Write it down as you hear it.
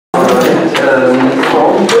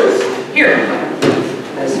Phone first. Here.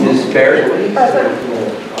 That's Ms. Barrett. Present.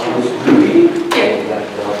 Ms. Ruby. Here.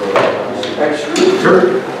 Mr. Baxter.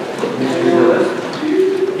 Here. Mr.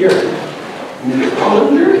 Gillespie. Here. Ms.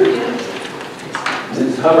 Hollinger.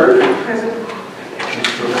 Ms. Hubbard. Present.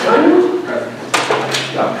 Mr. O'Connor.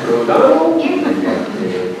 Dr. O'Donnell.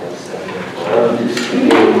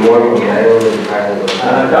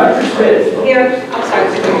 Dr. Smith. Here. I'm sorry.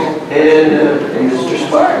 And Mr.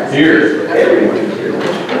 Sparks. Here. Everyone's here.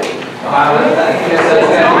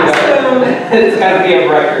 It's got to be a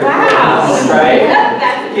record. Wow. Right?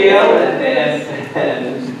 That's Gail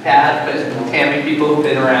and Pat, but Tammy, people who've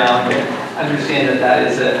been around understand that that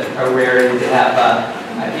is a rarity to have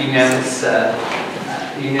unanimous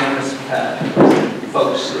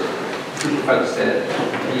folks, group of folks that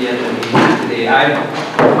be at the meeting today.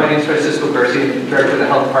 My name is Francisco Garcia, I'm Director of the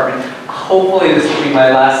Health Department. Hopefully this will be my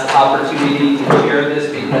last opportunity to share this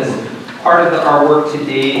because part of our work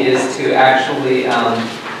today is to actually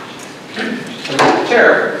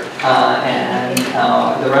chair and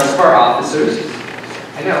the rest of our officers.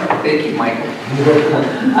 I know, thank you, Michael.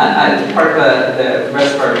 Part of the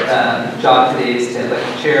rest of our job today is to elect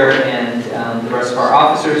the chair and the rest of our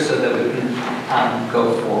officers so that we can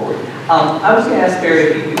go forward. I was going to ask Barry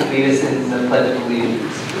if he could lead us in the Pledge of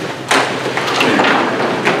Allegiance.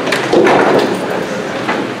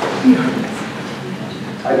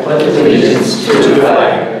 I pledge allegiance to the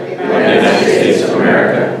flag of the United States of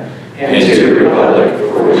America and to the republic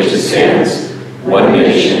for which it stands, one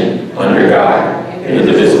nation, under God,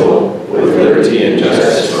 indivisible, with liberty and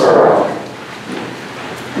justice for all.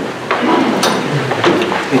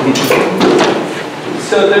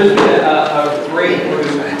 So there's been a great group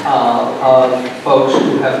of folks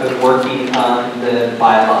who have been working on the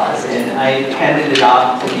bylaws, and I handed it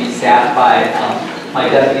off to be staffed by my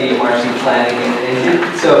deputy, Marcy Flanagan, and I did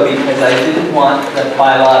so because I didn't want the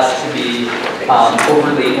bylaws to be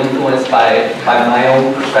overly influenced by my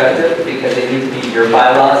own perspective, because they need to be your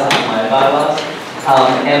bylaws, not my bylaws,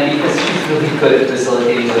 and because she's really good at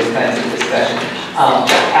facilitating those kinds of discussions.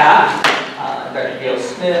 Pat, Dr. Gail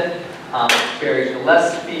Smith, Barry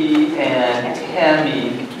Gillespie, and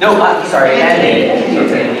Tammy. No, I'm sorry, Andy.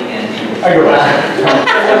 I go back.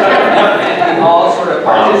 And we all sort of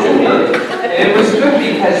participated. And it was good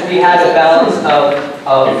because we had a balance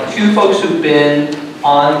of two folks who've been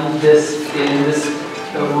in this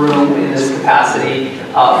room in this capacity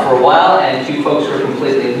for a while, and two folks who are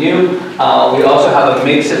completely new. We also have a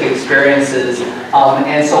mix of experiences,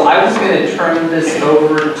 and so I was going to turn this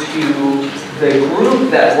over to the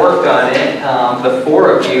group that worked on it, the four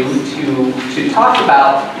of you, to talk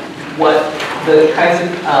about what the kinds of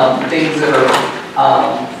things that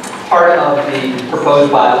are part of the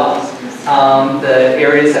proposed bylaws, the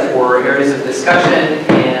areas that were areas of discussion,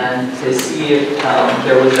 and to see if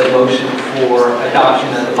there was a motion for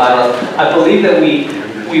adoption of the bylaws. I believe that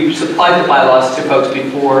we've supplied the bylaws to folks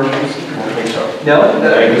before. I don't think so. No?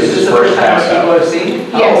 This is the first time people have seen?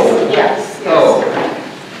 Yes, Oh. yes. Oh.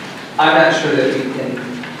 I'm not sure that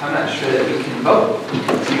we can vote to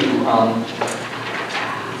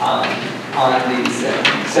on these things.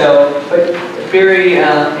 So, but Barry,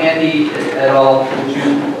 Andy, at all, would you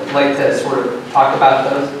like to sort of talk about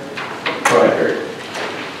those? Go ahead, Barry.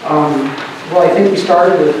 Well, I think we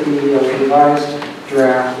started with the revised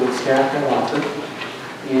draft that staff had offered,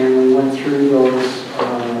 and we went through those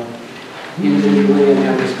individually and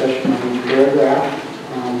had discussion on each paragraph.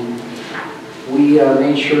 We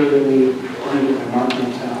made sure that we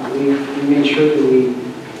made sure that we,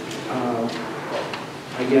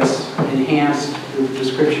 I guess, enhanced the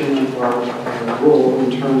description of our role in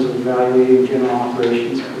terms of evaluating general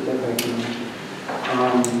operations. Put that back in.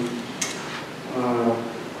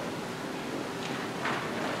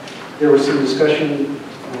 There was some discussion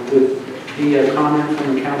with the comment from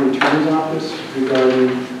the county attorney's office regarding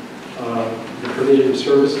the provision of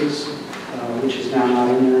services, which is now not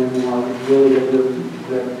in there anymore. Really,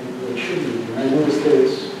 that should be in there. I noticed that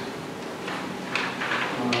it's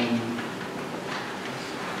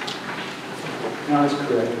no, that's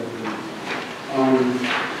correct.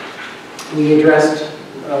 We addressed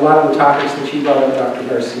a lot of the topics that you brought up, Dr.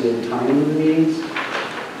 Garcia, the timing of the meetings,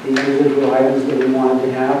 the individual items that we wanted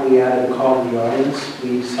to have. We added a call to the audience. We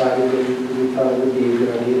decided that we thought it would be a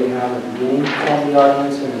good idea to have a beginning call to the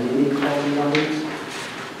audience and an ending call to the audience.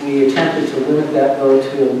 We attempted to limit that, though, to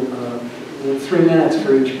 3 minutes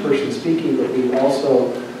for each person speaking, but we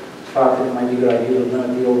also thought that it might be a good idea to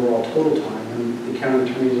limit the overall total time. And the county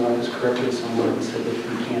attorney's office corrected us on that and said that we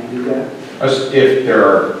can't do that. If there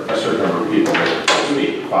are a certain number of people that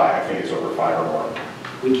speak, 5, I think it's over 5 or more.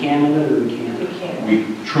 We can limit it or we can't? We can't. We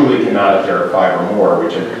truly cannot if there are 5 or more,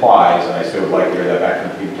 which implies, and I still would like to hear that back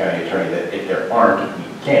from the Pima County Attorney, that if there aren't, we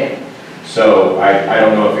can. So I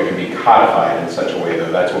don't know if it can be codified in such a way, though.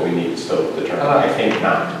 That's what we need to still determine. I think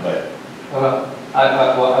not, but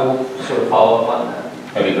I will sort of follow up on that.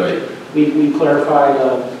 that'd be great. We clarified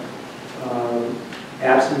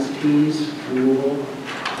absence fees removal.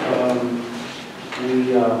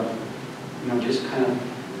 Just kind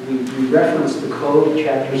of, we referenced the code,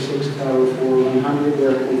 chapter 6, title 4, 100,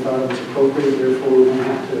 where we thought it was appropriate, therefore we don't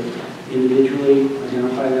have to individually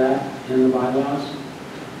identify that in the bylaws.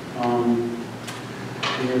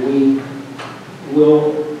 We will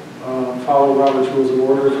follow Robert's Rules of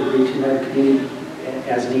Order if agreed to by the committee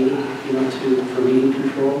as needed, for meeting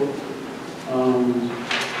control. I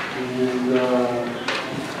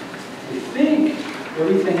think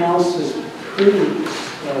everything else is pretty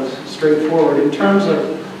straightforward. In terms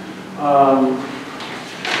of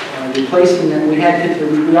replacing them,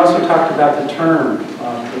 we also talked about the term,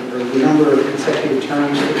 the number of consecutive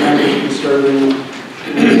terms that members can serve in.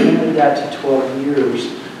 We limited that to 12 years.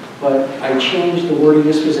 But I changed the wording.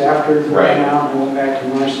 This was after the Right. out, and I went back to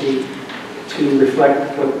Marcy to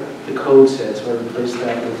reflect what the code said. So I replaced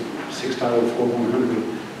that with 6.4100,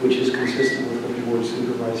 which is consistent with what the board of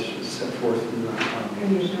supervisors set forth in the. And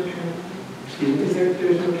there's no term. Excuse me?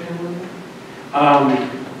 There's no term limit?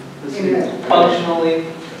 Let's see.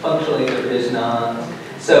 Functionally, there is none.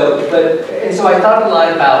 So I thought a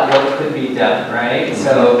lot about what could be done, right?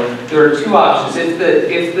 So there are 2 options.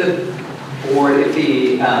 If the board, if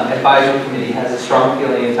the advisory committee has a strong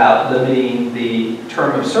feeling about limiting the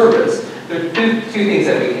term of service, there are two things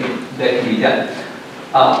that can be done.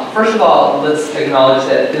 First of all, let's acknowledge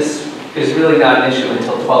that this is really not an issue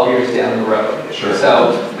until 12 years down the road. Sure.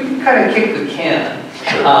 So we can kind of kick the can.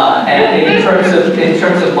 Sure. And in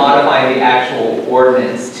terms of modifying the actual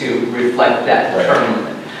ordinance to reflect that Right. term limit.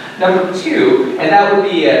 Number 2, and that would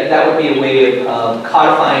be a way of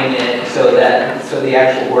codifying it so the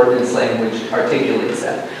actual ordinance language articulates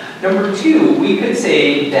that. Number 2, we could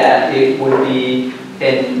say that it would be,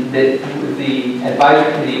 and that the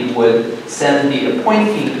advisory committee would send the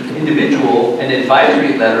appointing individual an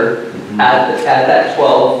advisory letter at that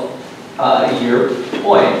 12-year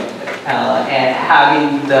point, and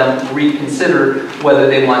having them reconsider whether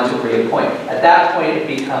they want to reappoint. At that point, it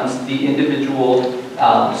becomes the individual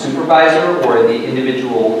supervisor or the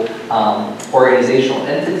individual organizational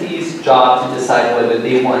entity's job to decide whether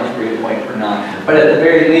they want to reappoint or not. But at the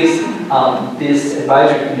very least, this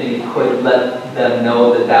advisory committee could let them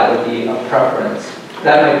know that that would be a preference.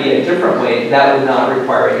 That might be a different way. That would not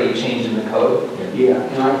require a change in the code. Yeah,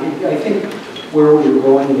 and I think where we were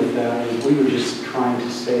going with that is we were just trying to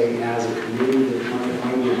say as a committee that it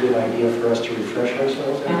might be a good idea for us to refresh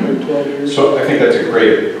ourselves after 12 years. So I think that's a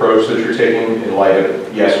great approach that you're taking in light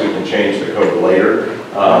of, yes, we can change the code later,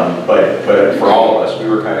 but for all of us, we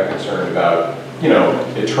were kind of concerned about,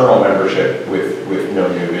 eternal membership with no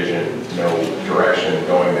new vision, no direction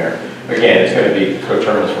going there. Again, it's going to be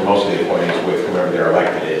coterminous for most of the appointees with whoever their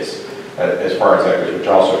elected is, as far as that goes, which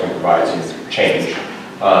also can provide some change.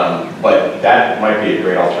 But that might be a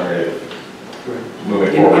great alternative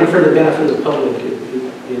moving forward. And for the benefit of the public,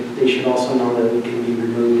 they should also know that it can be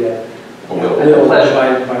removed at will by the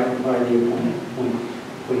appointing body.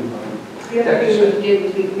 The other thing we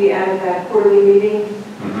did, we added that quarterly meeting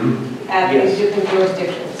at Yes. these different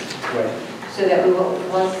jurisdictions, Right. so that we will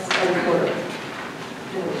once every quarter.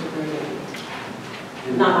 And it was a great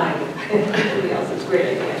idea. Not mine, somebody else's great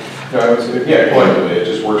idea. No, collectively, it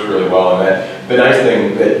just works really well. And the nice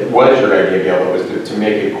thing that was your idea, Gail, was to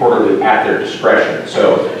make it quarterly at their discretion.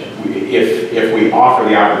 So if we offer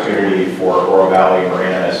the opportunity for Oro Valley,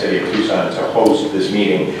 Marana, City of Tucson to host this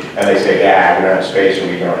meeting, and they say, yeah, we don't have space or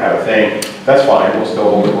we don't have a thing, that's fine. We'll still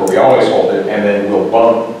hold it where we always hold it, and then we'll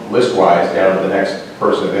bump list-wise down to the next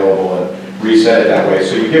person available and reset it that way.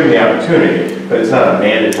 So you give them the opportunity, but it's not a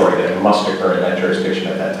mandatory that it must occur in that jurisdiction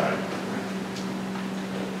at that time.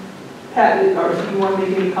 Pat, or if you want to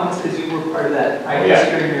make any comments because you were part of that, I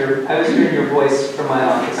was hearing your voice from my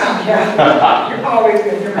office. Oh, yeah. You're always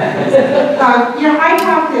good for me. I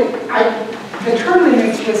thought that the term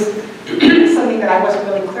limits was something that I wasn't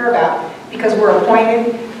really clear about because we're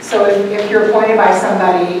appointed. So if you're appointed by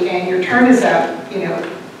somebody and your term is up,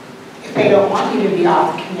 if they don't want you to be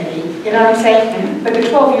off the committee, you know what I'm saying? But the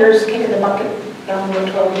 12 years, kicking the bucket down the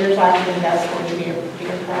road 12 years, I think that's going to be a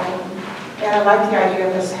bigger problem. And I like the idea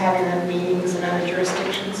of us having them meetings in other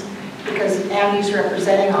jurisdictions because Andy's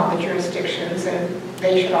representing all the jurisdictions and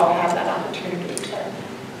they should all have that opportunity to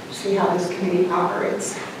see how this committee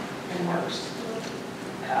operates and works.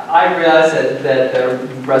 I realize that the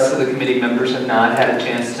rest of the committee members have not had a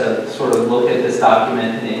chance to sort of look at this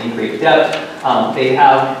document in any great depth.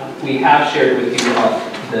 We have shared with you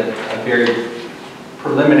a very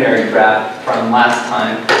preliminary draft from last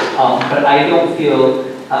time, but I don't feel,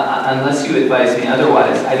 unless you advise me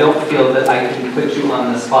otherwise, I don't feel that I can put you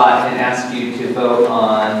on the spot and ask you to vote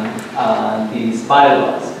on these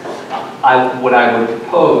bylaws. What I would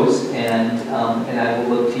propose, and I will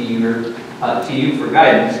look to you for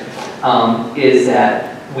guidance, is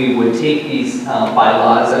that we would take these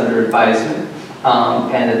bylaws under advisement,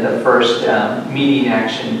 and that the first meeting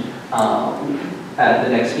action at the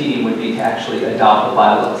next meeting would be to actually adopt the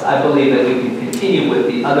bylaws. I believe that we can continue with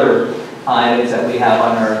the other items that we have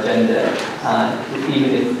on our agenda,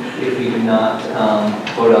 even if we do not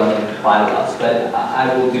vote on the bylaws. But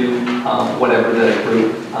I will do whatever the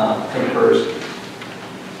group concurs.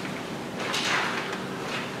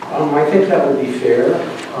 I think that would be fair.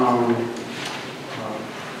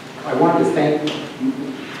 I wanted to thank,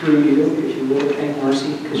 through you, if you would, thank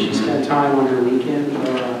Marcy, because she spent time on her weekend,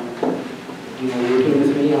 working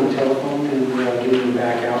with me on the telephone and getting me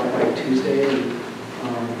back out by Tuesday, and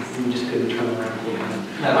we just couldn't turn around.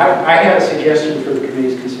 I had a suggestion for the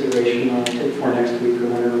committee's consideration for next week or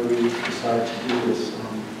whenever we decide to do this.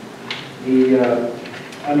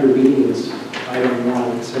 Under meetings, item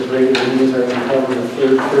 1, it says regular meetings are held on the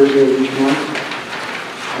third Thursday of each month.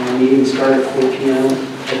 And the meetings start at 4 p.m.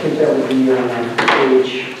 I think that would be on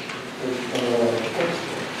page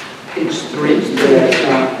 3. Yeah, it's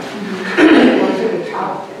not.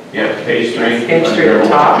 Yeah, page 3. Page 3 at the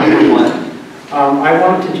top. I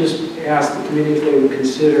wanted to just ask the committee if they would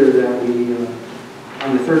consider that we,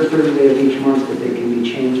 on the third Thursday of each month, that they can be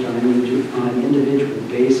changed on an individual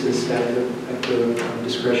basis at the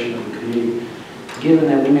discretion of the committee. Given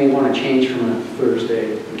that we may want to change from a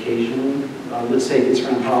Thursday occasionally, let's say it's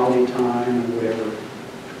around holiday time or whatever.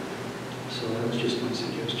 So that was just my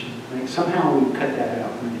suggestion. Like somehow we cut that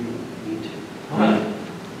out when we need to.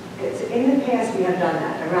 In the past, we have done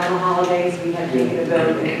that. Around the holidays, we have taken a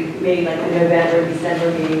vote and made like a November,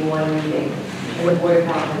 December meeting, one meeting. And the Board of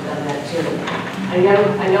Health has done that too.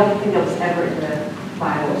 I don't think that was ever in the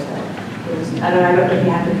bylaws though. I don't know if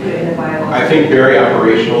you have to put it in the bylaws. I think very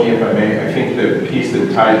operationally, if I may, I think the piece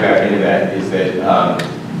that ties back into that is that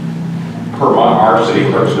per our city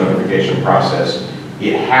clerk's notification process,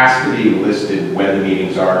 it has to be listed when the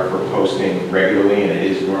meetings are for posting regularly, and it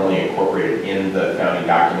is normally incorporated in the founding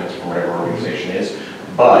documents for whatever organization is.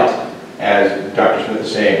 But as Dr. Smith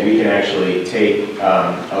is saying, we can actually take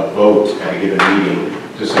a vote at a given meeting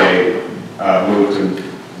to say, move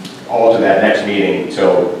to alter that next meeting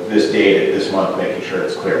till this date at this month, making sure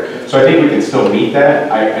it's clear. So I think we can still meet that.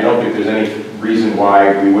 I don't think there's any reason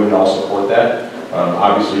why we wouldn't all support that.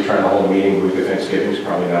 Obviously, trying to hold a meeting the week of Thanksgiving is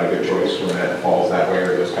probably not a good choice when that falls that way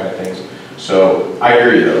or those kind of things. So I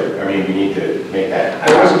hear you though. I mean, we need to make that.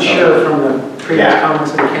 I wasn't sure from the previous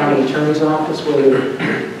comments of the county attorney's office whether we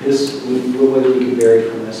could vary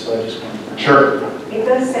from this, so I just wanted to. Sure. It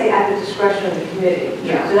does say at the discretion of the committee.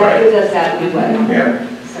 Yeah. So that gives us that leeway. Yeah.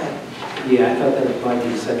 So. Yeah, I thought that applied to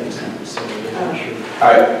the second sentence, so I'm not sure.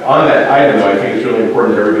 On that item though, I think it's really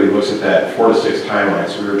important that everybody looks at that 4 to 6 timeline.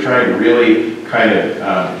 So we were trying to really kind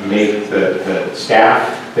of make the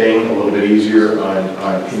staff thing a little bit easier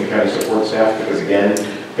on Pima County support staff, because again,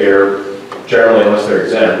 they're generally, unless they're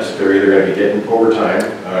exempt, they're either going to be getting overtime,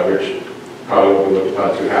 which probably won't be looked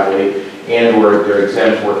upon too heavily, and or they're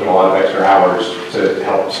exempt working a lot of extra hours to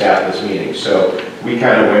help staff this meeting. So we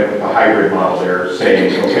kind of went with a hybrid model there,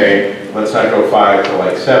 saying, okay, let's not go 5 to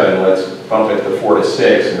like 7, let's bump it to 4 to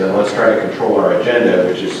 6, and then let's try to control our agenda,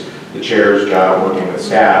 which is the chair's job working with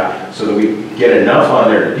staff, so that we get enough on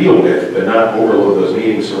there to deal with, but not overload those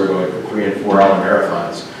meetings so we're going for 3 and 4 hour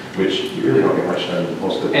marathons, which you really don't get much done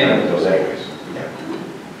most of the time with those anyways. Yeah.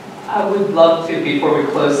 I would love to, before we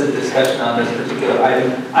close the discussion on this particular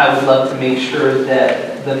item, I would love to make sure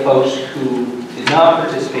that the folks who did not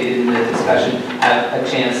participate in the discussion have a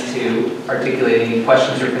chance to articulate any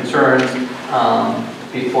questions or concerns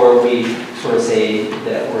before we sort of say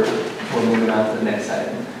that we're moving on to the next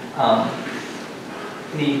item.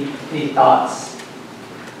 Any thoughts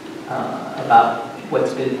about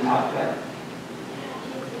what's been talked about?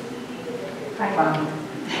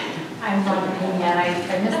 I'm from Pima, and I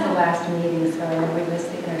missed the last meeting, so I really missed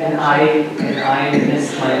the introduction. And I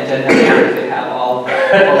missed my agenda to have all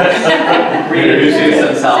reintroduce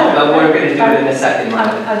themselves, but we're going to do it in a second.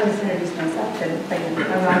 I'll just introduce myself then.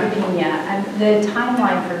 I'm Rhonda Pima, and the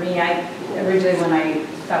timeline for me, originally when I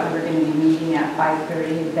thought we were going to be meeting at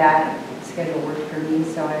 5:30, that schedule worked for me,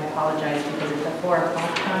 so I apologize because it's a 4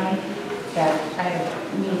 o'clock time. that I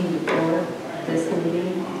have a meeting before this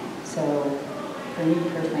meeting, so for me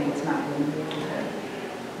personally, it's not going to be able to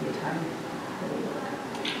be time.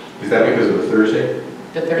 Is that because of the Thursday?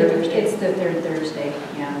 The third Thursday? It's the third Thursday,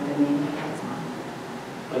 yeah, the meeting is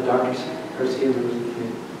on. Dr. Garcia, members of the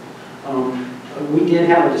committee. We did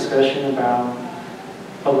have a discussion about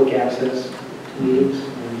public access to meetings,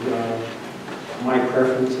 and my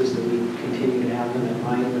preference is that we continue to have them at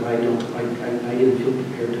night, but I didn't feel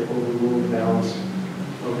prepared to overrule the balance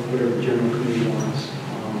of whatever the general committee wants.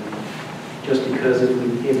 Just because if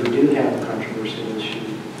we ever do have a controversial issue,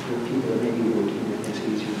 the people that may be working with, it's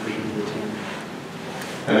easier for them to attend.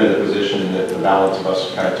 And then the position that the balance of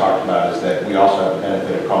us kind of talked about is that we also have the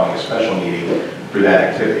benefit of calling a special meeting for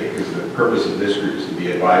that activity, because the purpose of this group is to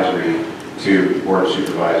be advisory to board of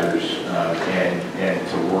supervisors and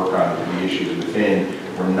to work on the issues within.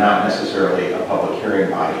 We're not necessarily a public hearing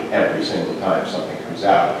body every single time something comes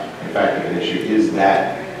out. In fact, if an issue is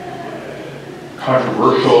that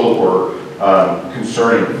controversial or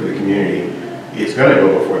concerning for the community, it's going to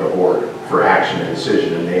go before the board for action and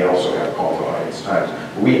decision, and they also have call to audience times.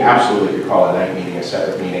 But we absolutely could call a night meeting a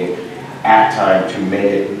separate meeting at time to make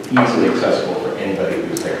it easily accessible for anybody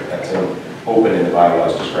who's there. That's open in the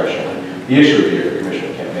bylaws discretion. The issue would be if the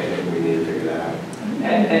commissioner can't make it, we need to figure that out.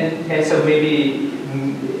 And so maybe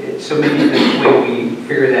the way we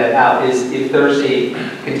figure that out is if Thursday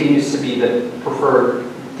continues to be the preferred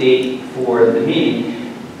date for the meeting,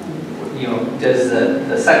 you know, does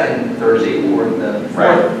the second Thursday or the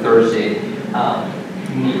fourth Thursday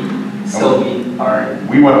still be our?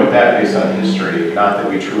 We went with that based on history, not that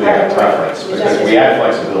we truly had a preference, because we had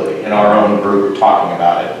flexibility in our own group talking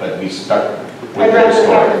about it, but we stuck with I'd the rather have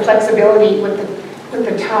historic. the flexibility with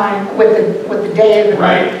the time, with the day of the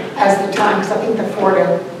Right. night as the time, because I think the 4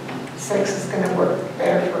 to 6 is going to work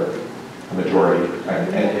better for. The majority,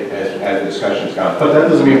 and as the discussion's gone. But that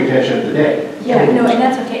doesn't mean we can't shift the day. Yeah, no, and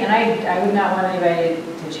that's okay, and I would not want anybody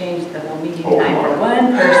to change the whole meeting Oh, time for Lord.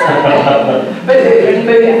 one person. But if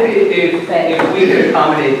we could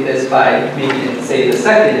accommodate this by making it, say, the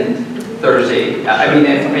second Thursday, I mean,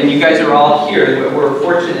 and you guys are all here, we're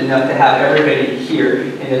fortunate enough to have everybody here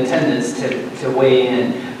in attendance to weigh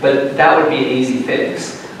in, but that would be an easy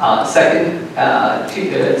fix. Second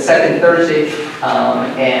Thursday,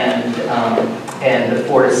 and the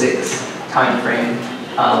 4 to 6 time frame,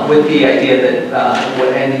 with the idea that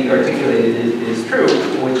what Andy articulated is true,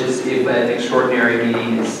 which is if an extraordinary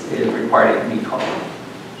meeting is required, it can be called.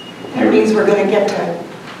 That means we're going to get to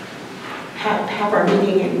have our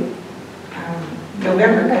meeting in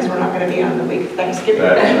November, because we're not going to be on the week of Thanksgiving.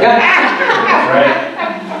 Right?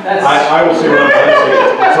 I will say what I'm trying to say.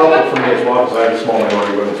 It's helpful for me as well, because I have a small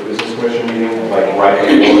minority women's business commission meeting, like right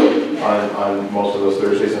before on most of those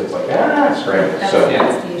Thursdays, and it's like, scramble. That's, So,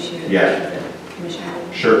 that's the issue. Yeah. The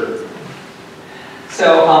commissioner. sure.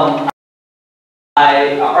 So,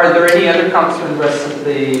 are there any other comments from the rest of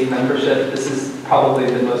the membership? This is probably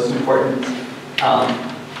the most important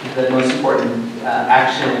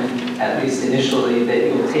action, at least initially, that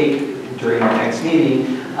you will take during our next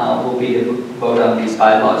meeting. Will be to vote on these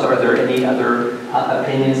bylaws. Are there any other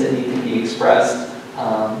opinions that need to be expressed,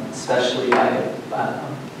 especially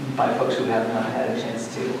by folks who have not had a chance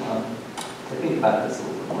to think about this a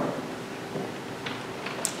little bit more?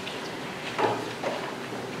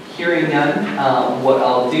 Hearing none, what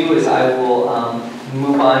I'll do is I will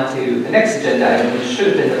move on to the next agenda item, which should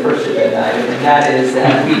have been the first agenda item, and that is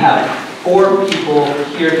that we have 4 people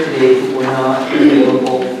here today who were not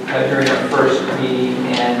available during our first meeting,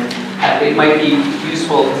 and it might be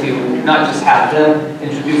useful to not just have them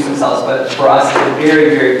introduce themselves, but for us to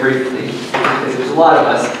very, very briefly, because there's a lot of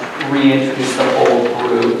us, reintroduce the whole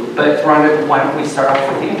group. But Rhonda, why don't we start off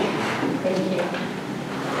with you? Thank you.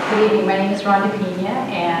 Good evening, my name is Rhonda Pima,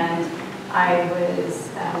 and I was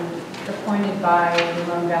appointed by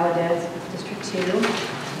Ramon Valadez with District 2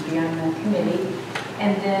 to be on the committee.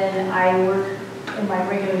 And then I work, in my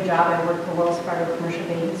regular job, I work for Wells Fargo Commercial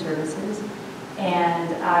Banking Services.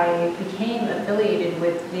 And I became affiliated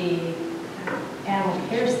with the Animal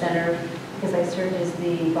Care Center because I served as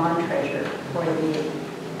the bond treasurer for the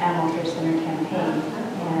Animal Care Center campaign.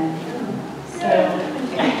 And so,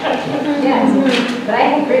 yes, but I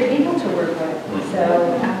had great people to work with. So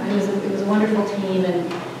it was a wonderful team.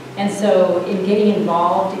 And so in getting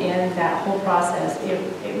involved in that whole process, it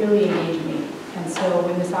really engaged me. And so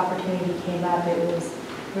when this opportunity came up, it was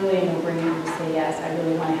really a no-brainer to say, yes, I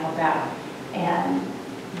really want to help out. And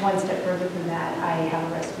one step further than that, I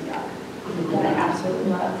have a rescue dog that I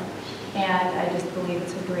absolutely love. And I just believe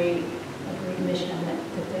it's a great mission that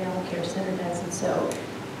the Animal Care Center does. And so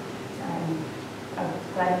I'm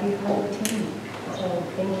glad to be part of the team. So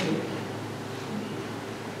thank you.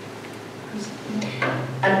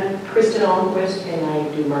 I'm Kristen Almquist, and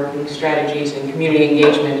I do marketing strategies and community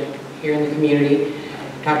engagement here in the community.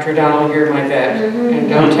 Dr. O'Donnell, you're my vet, and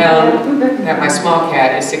don't tell him that my small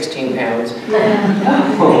cat is 16 pounds.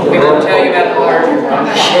 We won't tell you about the larger one.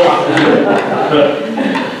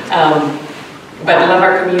 But I love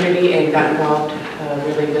our community and got involved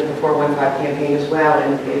really with the 415 campaign as well,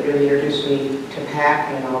 and it really introduced me to PAC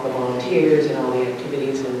and all the volunteers and all the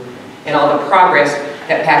activities and all the progress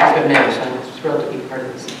that PAC has been made. So I'm thrilled to be part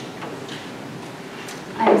of this.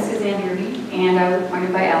 I'm Suzanne Yurby, and I was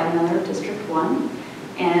appointed by Alan Miller, District 1.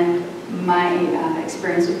 And my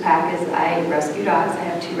experience with PAC is I rescue dogs. I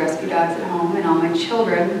have 2 rescue dogs at home, and all my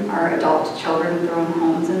children are adult children with their own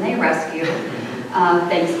homes, and they rescue.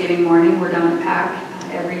 Thanksgiving morning, we're done with PAC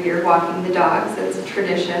every year walking the dogs. It's a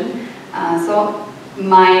tradition. So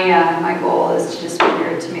my goal is to just be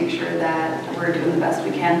here to make sure that we're doing the best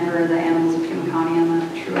we can for the animals of Pima County. I'm a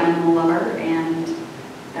true animal lover, and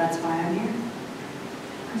that's why I'm here.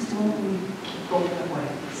 Crystal, we keep going that way.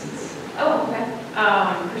 Oh, okay.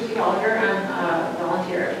 Christy Gallagher, I'm a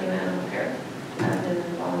volunteer at Pima Animal Care. I've been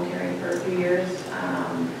volunteering for a few years. I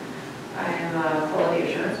am a quality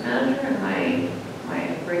assurance manager in my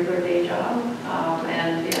regular day job.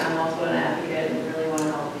 And yeah, I'm also an advocate and really want to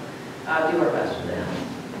help do our best with the animals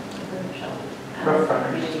within the shelter. Rough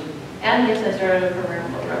runners. And yes, I started a program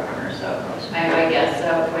called Rough Runners, so I have my guests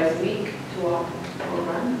out twice a week to walk or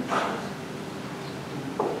run.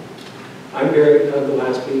 I'm Barry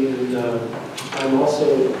Gillespie, and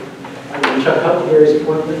I'm Chuck Huckleberry's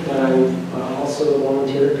appointment, but I'm also a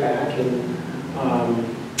volunteer at PAC, and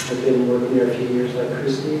I've been working there a few years like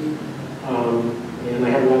Christy, and I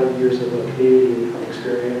have a lot of years of community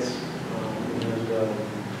experience.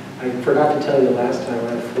 I forgot to tell you last time I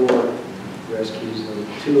had 4 rescues, and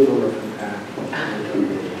 2 of them are from PAC.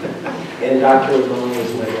 And Dr. O'Donnell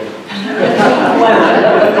is my dad.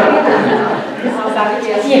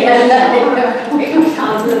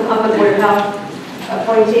 I'm the Board of Health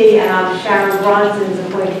appointee, and I'm Sharon Bronson's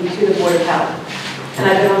appointee to the Board of Health. And I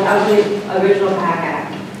was the original PAC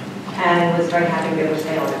Act, and was very happy to be able to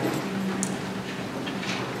stay on it.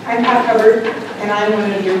 I'm Pat Hubbard, and I'm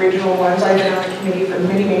one of the original ones. I've been on the committee for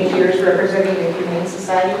many, many years representing the Humane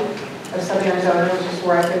Society of Southern Arizona, which is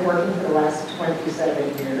where I've been working for the last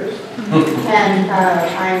 27 years. And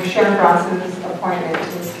I'm Sharon Bronson's appointment to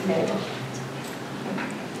this committee.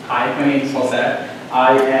 Hi, my name is Paulette.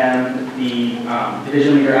 I am the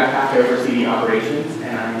division leader at PAC. I oversee the operations,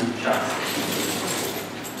 and I'm Chuck.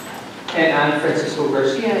 And I'm Francisco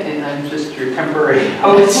Garcia, and I'm just your temporary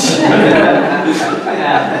host.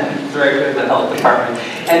 Director of the Health Department.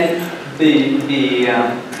 And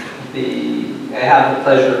I have the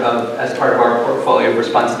pleasure of, as part of our portfolio of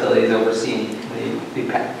responsibilities, overseeing the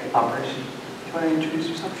PAC operation. Do you want to introduce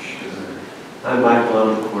yourself? Sure. I'm Michael,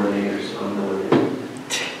 I'm the coordinator, so I'm the one who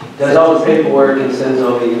does all the paperwork and sends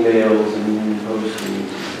all the emails and posts and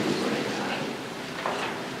things like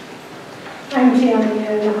that. I'm Tammy,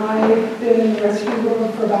 and I've been in the rescue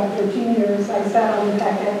world for about 13 years. I sat on the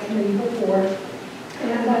PAC committee before,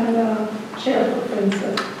 and I'm the chair for Friends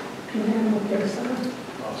of Pima Animal Care Center.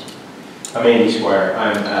 Awesome. I'm Andy Squire.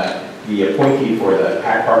 I'm the appointee for the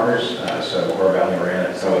PAC partners, so Oro Valley,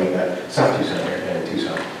 Marana, Zoe, South Tucson here, and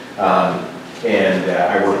Tucson. And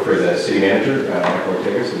I work for the city manager, Michael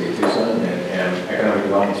Ortega, City of Tucson, and am economic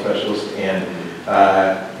development specialist and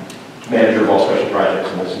manager of all special projects.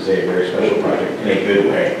 And this is a very special project in a good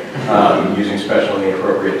way, using special in the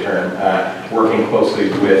appropriate term. Working closely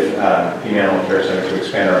with Pima Animal Care Center to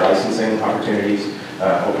expand our licensing opportunities,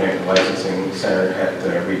 opening the licensing center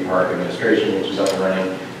at Reed Park Administration, which is up and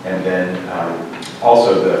running, and then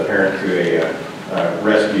also the parent to a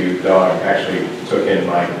rescue dog actually took in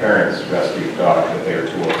my parents' rescue dog that they were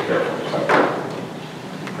too old to care for. So,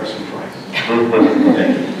 press him twice.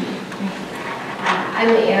 Thank you. I'm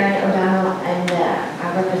Erin O'Donnell. I'm the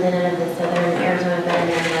representative of the Southern Arizona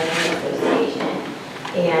Veterinary Medicine Association.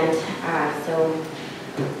 And so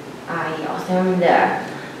I also am the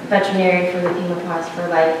veterinarian for the Pima Paws for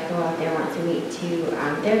Life. Go out there once a week to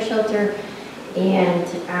their shelter. And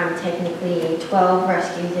technically 12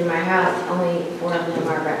 rescues in my house, only 4 of them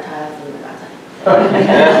are reptiles in the bathtub.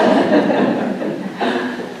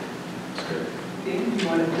 Do you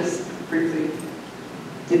want to just briefly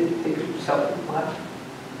give yourself a lot?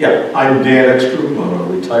 Yeah, I'm Dan Ekstrom. I'm a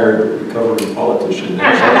retired recovering politician.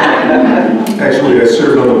 Actually, I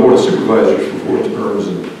served on the Board of Supervisors for 4 terms,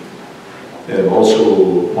 and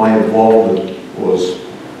also my involvement was,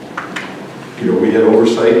 we had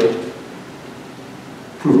oversight,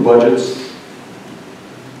 approved budgets,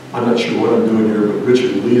 I'm not sure what I'm doing here, but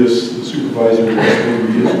Richard Elias, the supervisor, asked me to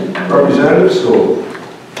be his representative, so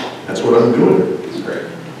that's what I'm doing. That's great.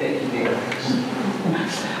 Thank you, Neil.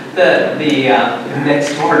 The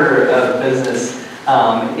next order of business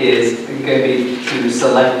is going to be to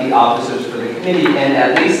select the officers for the committee, and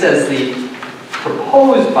at least as the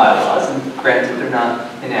proposed bylaws, and granted they're not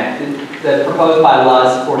enacted, the proposed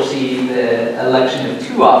bylaws foresee the election of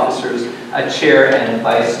 2 officers, a chair and a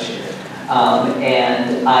vice chair.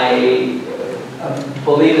 And I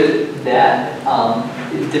believe that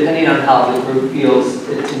depending on how the group feels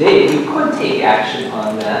today, we could take action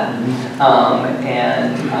on that.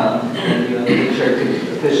 And you know, the chair could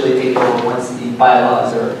officially take over once the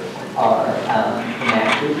bylaws are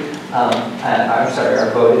enacted, are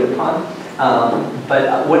voted upon.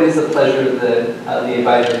 But what is the pleasure of the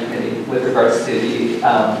advisory committee with regards to the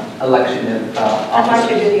election of officers? I'd like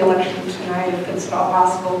to do the election tonight if it's at all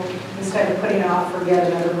possible, instead of putting it off for yet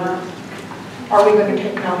another month. Are we going to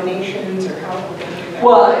take nominations, or how are we going to do that?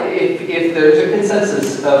 Well, if there's a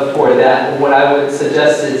consensus for that, what I would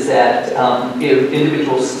suggest is that if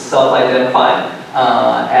individuals self-identify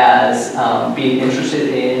as being interested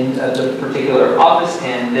in the particular office,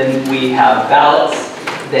 and then we have ballots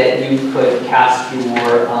that you could cast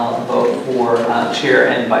your vote for chair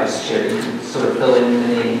and vice chair. You can sort of fill in the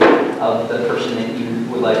name of the person that you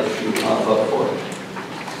would like to vote for.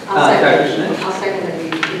 I'll second that.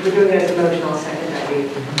 If we're doing it as a motion, I'll second that we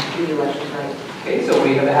do the election tonight. Okay, so we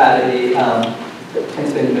have had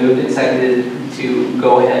it's been moved and seconded to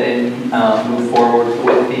go ahead and move forward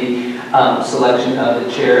with the selection of the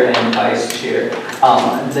chair and vice chair.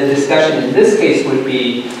 The discussion in this case would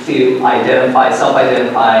be to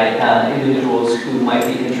self-identify individuals who might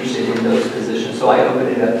be interested in those positions. So I open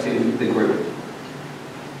it up to the group.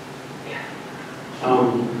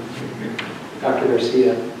 Dr.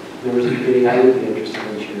 Garcia, members of the committee, I would be interested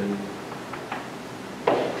in chair.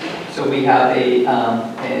 So we have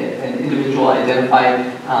an individual identified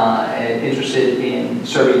and interested in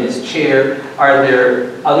serving as chair. Are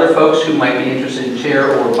there other folks who might be interested in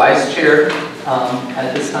chair or vice chair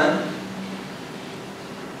at this time?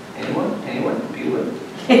 Anyone? Bueller?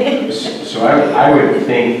 So I would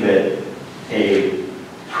think that a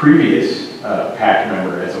previous PAC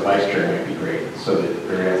member as a vice chair might be great, so that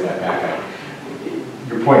there is that backup.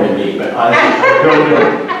 You're pointing at me, but honestly,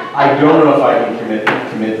 I don't know if I can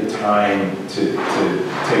commit the time to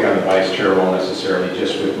take on the vice chair role necessarily,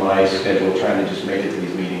 just with my schedule, trying to just make it to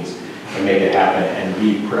these meetings and make it happen and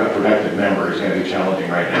be a productive member is going to be challenging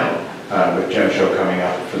right now with Gem Show coming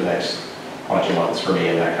up for the next bunch of months for me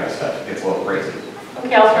and that kind of stuff. It gets a little crazy.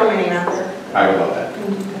 Okay, I'll throw my name out there. I would love that.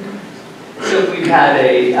 So we've had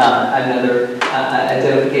another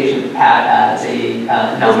identification of Pat as a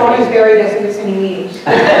nominee. As long as Barry doesn't miss any meetings.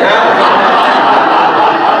 As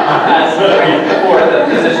for the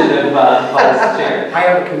position of vice chair. I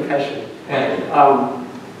have a confession. Yeah.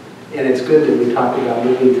 And it's good that we talked about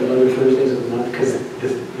moving to other Thursdays of the month, because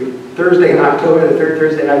this Thursday in October, the third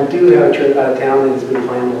Thursday, I do have a trip out of town that has been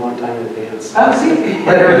planned a long time in advance. Oh, see?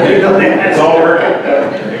 Let everybody know that. It's all working.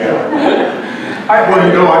 Well,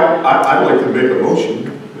 you know, I'd like to make a motion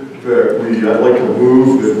that I'd like to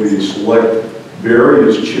move that we select Barry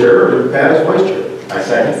as chair and Pat as vice chair. I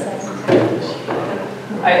second.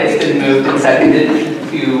 It's been moved and seconded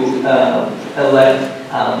to elect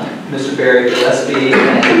Mr. Barry Gillespie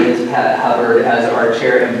and Ms. Pat Hubbard as our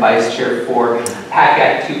chair and vice chair for PAC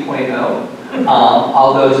Act 2.0.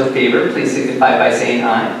 All those in favor, please signify by saying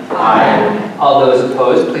aye. Aye. All those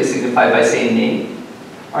opposed, please signify by saying nay.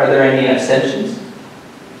 Are there any abstentions?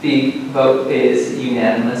 The vote is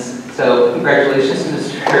unanimous. So congratulations,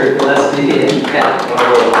 Mr. Gillespie and Pat.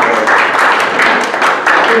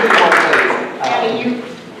 Annie, you.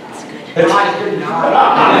 I did not.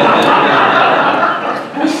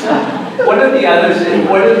 One of the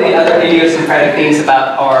other idiosyncratic things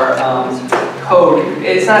about our code,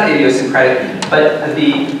 it's not idiosyncratic, but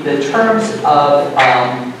the terms of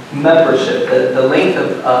membership, the length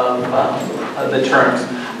of the terms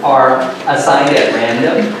are assigned at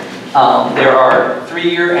random. There are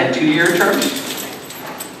 3-year and 2-year terms.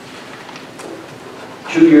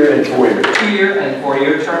 2-year and 4-year. 2-year and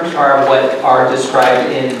 4-year terms are what are described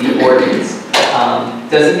in the ordinance.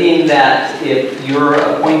 Doesn't mean that if your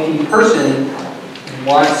appointing person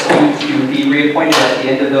wants you to be reappointed at the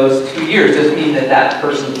end of those 2 years, doesn't mean that that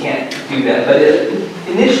person can't do that. But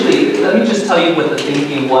initially, let me just tell you what the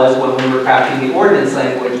thinking was when we were crafting the ordinance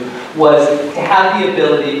language, was to have the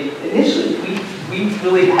ability, initially, we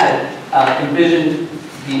really had envisioned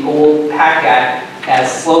the old PAC Act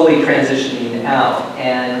as slowly transitioning out.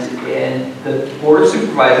 And the Board of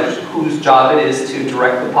Supervisors, whose job it is to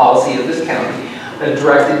direct the policy of this county,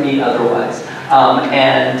 directed me otherwise.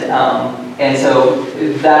 And so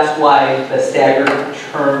that's why the staggered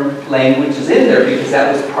term language is in there, because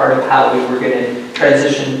that was part of how we were going to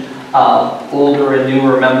transition older and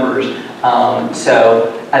newer members.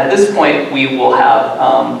 So at this point, we will have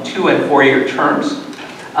 2- and 4-year terms.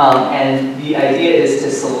 And the idea is to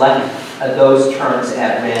select those terms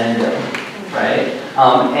at random, right?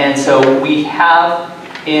 And so we have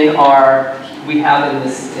in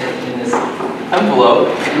this envelope.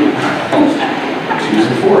 Choose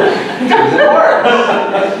and fork. Choose and fork.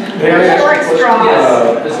 Short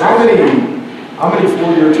straws. How many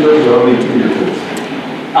 4-year terms or how many 2-year terms?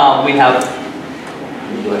 We have.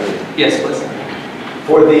 Yes, please.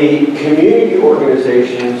 For the community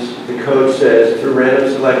organizations, the code says through random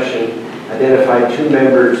selection, identify 2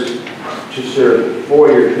 members to serve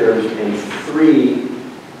 4-year terms and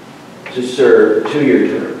 3 to serve 2-year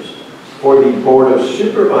terms. For the Board of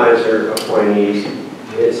Supervisor appointees,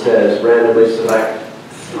 it says randomly select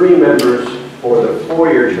 3 members for the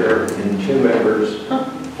 4-year term and 2 members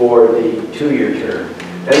for the 2-year term.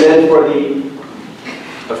 And then for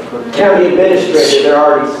the county administrator, they're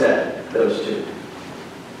already set, those 2.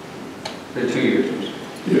 The 2-year terms.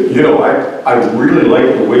 You know, I really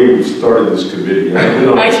like the way we started this committee. I've been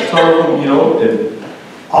on a ton of them, you know, and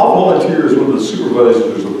I'll volunteer as one of the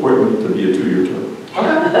supervisors' appointment to be a 2-year term.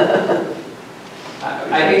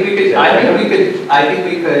 I think we could make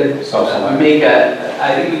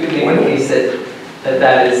a case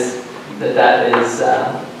that is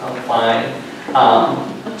fine.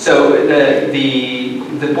 So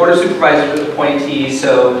the Board of Supervisors appointees,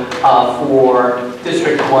 so for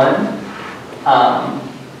District 1,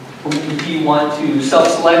 do you want to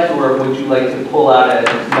self-select, or would you like to pull out a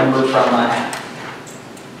member from a hat?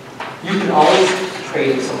 You can always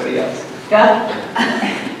trade with somebody else. Yeah.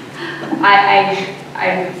 I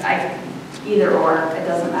either or, it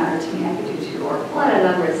doesn't matter to me. I could do 2 or 4. A lot of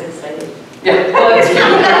numbers excited. Yeah.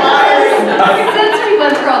 Since we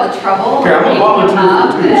went through all the trouble. Okay, I'm a volunteer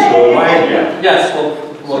for 2, so Yes,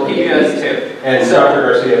 we'll keep you as 2. And so, Dr.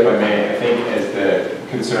 Garcia, if I may, I think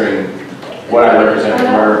considering what I represent, who I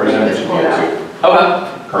represent, it should be a 2. Okay.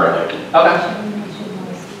 Currently. Okay.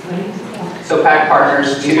 So PAC partners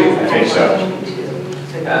 2. I think so.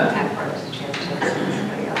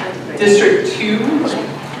 District 2.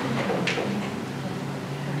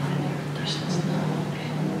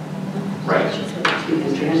 Right.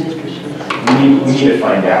 We need to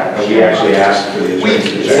find out. And we actually asked for the attorneys to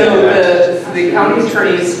check So that. the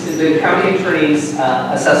county attorney's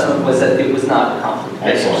assessment was that it was not a conflict.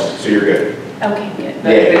 Excellent. So you're good. Okay, good.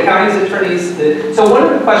 The county's attorneys, so one of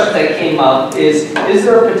the questions that came up is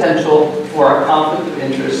there a potential for a conflict of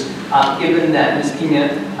interest, given that Ms. Pima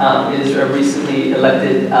is a recently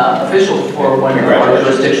elected official for one of our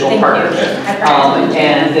jurisdictional partners?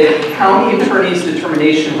 And the county attorney's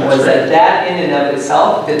determination was that in and of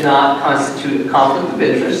itself did not constitute a conflict of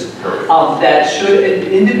interest. That should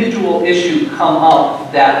an individual issue come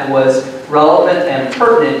up that was relevant and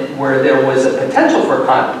pertinent, where there was a potential for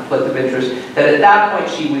conflict of interest, that at that point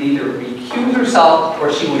she would either recuse herself or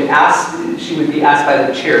she would be asked by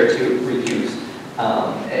the chair to recuse.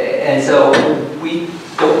 And so we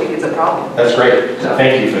don't think it's a problem. That's great.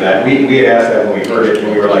 Thank you for that. We had asked that when we heard it,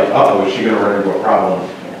 and we were like, oh, is she going to run into a problem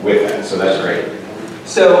with that? So that's great.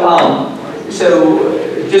 So,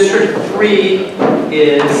 District 3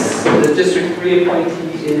 is, the District 3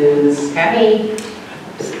 appointee is Me.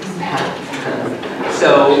 So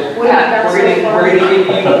Pat, we're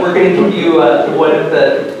gonna give you one of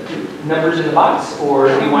the numbers in the box, or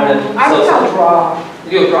do you want to? I would draw. You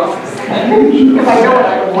do a draw. Because I know what I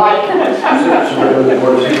would like.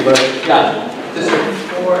 Yeah. District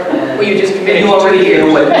 4 and. Well, you just committed. You already know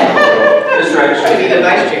what this direction. To be the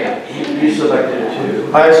vice chair. You selected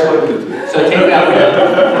 2. I selected 2. So take that one.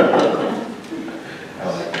 I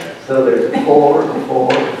like that. So there's 4,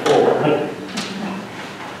 4, 4.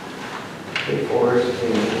 4 is 2.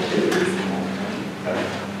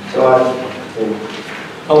 So I think.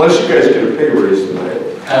 Unless you guys get a pay raise tonight.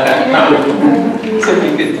 Okay. So we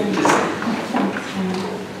could just.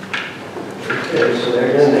 Okay, so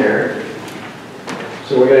they're in there.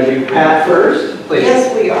 So we're going to do Pat first. Please. Yes,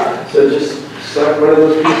 we are. So just select one of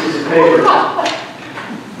those pieces of paper.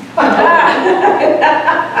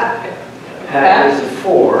 Pat is a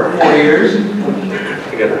 4. 4 years. I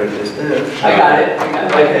gotta write this down. I got it.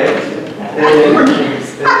 Okay. And then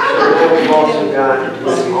we've also got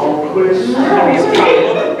Ms. Almquist.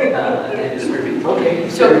 Okay,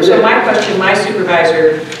 so my question, my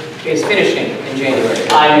supervisor is finishing in January.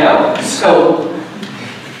 I know, so.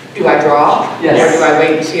 Do I draw? Yes. Or do I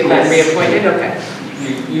wait and see if I'm Yes. reappointed? Okay.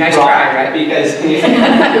 You Nice draw, try, right? Because can you?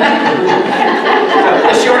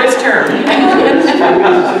 The shortest term.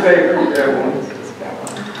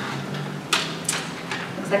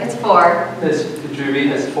 Looks like it's 4. Ms. Druby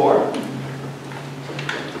has 4.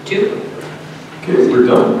 2. Okay, we're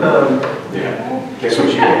done. Yeah. Guess what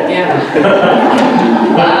you get? Yeah.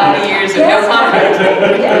 A lot of years of no conflict.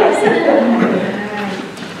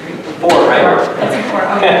 4, right? That's a 4, I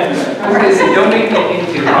was gonna say, don't make me think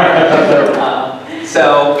too hard. So,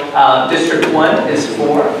 District 1 is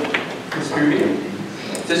 4, Ms. Ruby.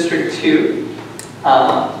 District 2,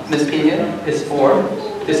 Ms. Pina is 4.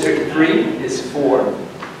 District 3 is 4.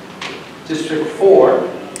 District 4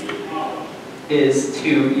 is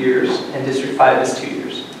 2 years, and District 5 is 2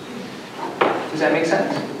 years. Does that make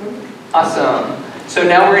sense? Awesome. So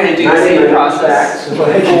now we're gonna do the same process for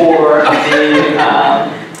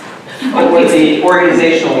the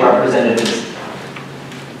organizational representatives.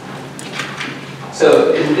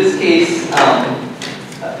 So in this case,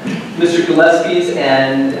 Mr. Gillespie's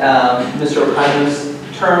and Mr. O'Connor's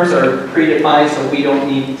terms are predefined, so we don't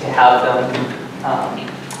need to have them.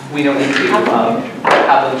 We don't need to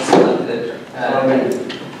have them selected.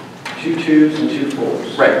 2 2s and 2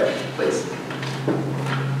 4s. Right, please.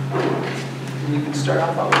 You can start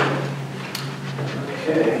off.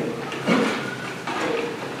 Okay.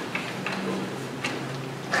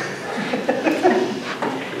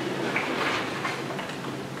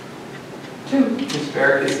 Ms.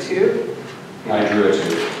 Barrick is 2. I drew a 2.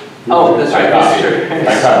 Oh, that's right. I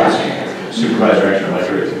Mr. copied Supervisor Extra, I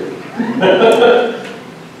drew a 2.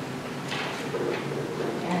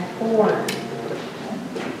 And 4.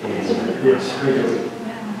 Yes.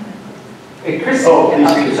 Hey, Chris. Oh,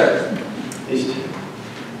 these two. Sorry. These 2.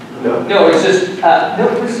 No. No, it's just, no,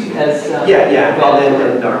 Chrissy has. Yeah, well,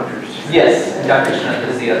 then doctors. Yes, and Dr. Schmidt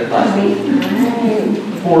is the other last name.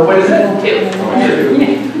 4. What is it?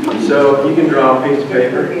 2. So you can draw a piece of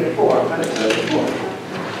paper. 4.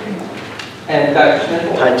 And Dr. Schmidt?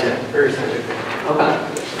 High tech. Very simple. Okay.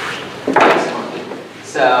 Excellent.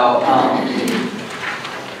 So,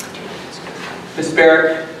 Ms.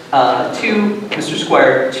 Barrick, 2, Mr.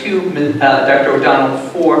 Squire, 2, Dr. O'Donnell,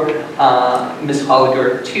 4, Ms.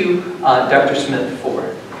 Holliger, 2, Dr. Smith,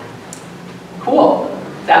 4. Cool.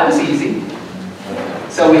 That was easy.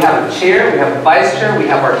 So we have a chair, we have a vice chair, we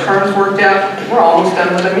have our terms worked out. We're almost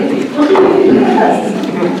done with the meeting. Yes.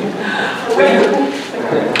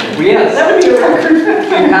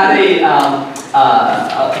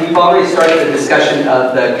 We've already started the discussion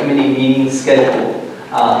of the committee meeting schedule,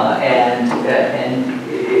 and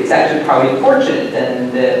it's actually probably fortunate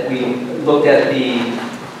then that we looked at the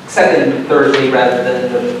second Thursday rather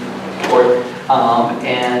than the fourth.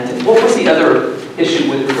 And what was the other issue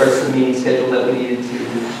with regards to the meeting schedule that we needed to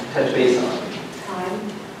touch base on? Time.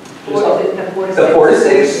 The 4 to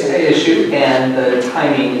 6 issue and the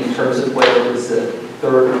timing in terms of whether it was the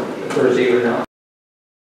third Thursday or not.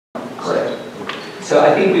 Correct. So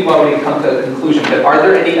I think we've already come to a conclusion, but are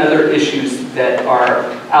there any other issues that are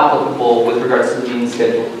applicable with regards to the meeting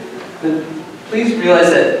schedule? Please realize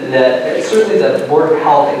that certainly the Board of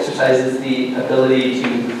Health exercises the ability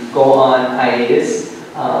to go on hiatus,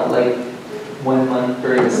 like 1 month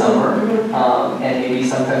during the summer, and maybe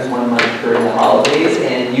sometimes 1 month during the holidays,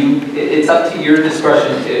 and it's up to your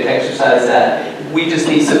discretion to exercise that. We just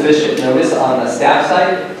need sufficient notice on the staff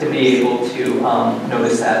side to be able to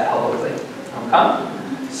notice that publicly.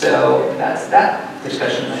 Okay? So that's that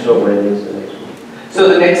discussion. So when is the next one? So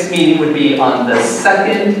the next meeting would be on the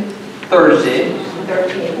second Thursday,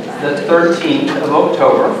 the 13th of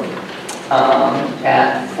October,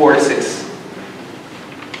 at 4 to 6.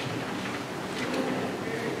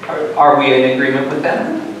 Are we in agreement with that?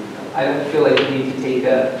 I don't feel like we need to take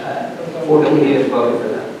a vote for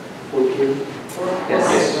that. 14? Yes.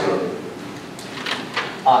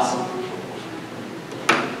 Awesome.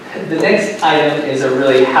 The next item is a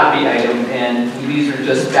really happy item, and these are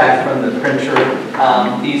just back from the printer.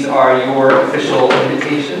 These are your official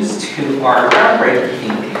invitations to our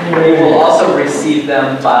groundbreaking. You will also receive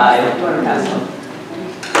them by, do you want to pass them?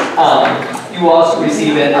 You will also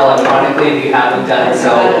receive it electronically if you haven't done it,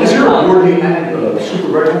 so. Is there a board meeting,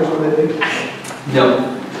 supervisors on that day? No.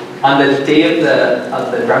 On the day of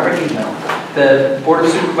the groundbreaking, no. The Board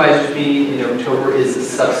of Supervisors meeting in October is the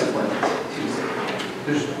subsequent Tuesday.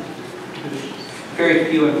 There's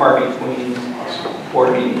very few and far between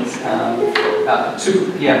board meetings.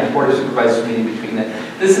 The Board of Supervisors meeting between that.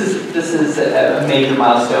 This is a major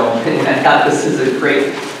milestone, and I thought this is a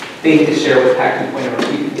great thing to share with Pack 2.0.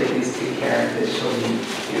 We could get these to Karen that she'll need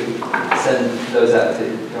to send those out to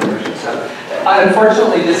ownership. So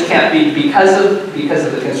unfortunately, this can't be, because of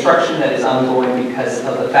the construction that is ongoing, because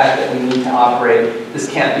of the fact that we need to operate, this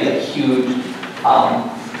can't be a huge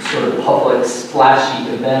sort of public splashy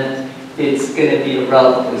event. It's going to be a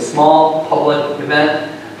relatively small public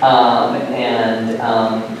event, and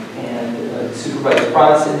Supervisor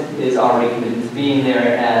Bronson is already committed to being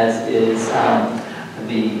there, as is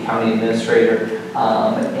the county administrator.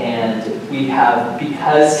 And we have,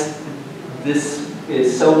 because this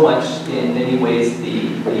is so much in many ways the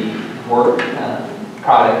work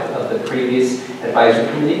product of the previous advisory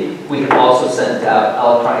committee, we have also sent out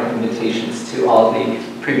electronic invitations to all the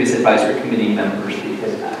previous advisory committee members,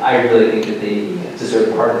 because I really think that they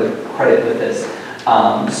deserve part of the credit with this.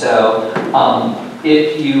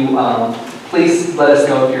 If you please let us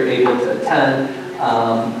know if you're able to attend.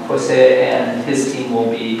 Jose and his team will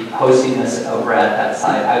be hosting us over at that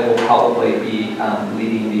site. I will probably be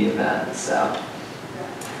leading the event. So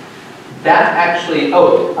that actually,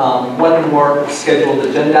 one more scheduled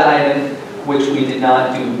agenda item, which we did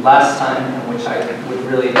not do last time, and which I would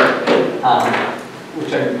really,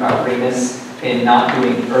 which I'm remiss in not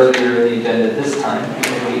doing earlier in the agenda this time,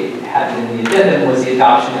 when we had it in the agenda, was the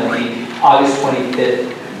adoption of the August 25th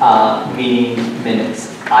meeting minutes.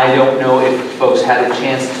 I don't know if folks had a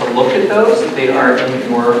chance to look at those. They are in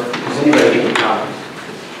your Zoom.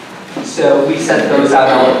 So we sent those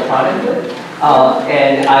out electronically,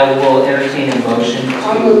 and I will entertain a motion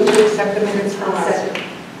I'll move to accept the minutes from last week.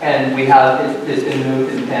 And we have, it's been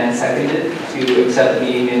moved and seconded to accept the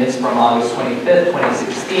meeting minutes from August 25th,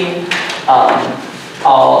 2016.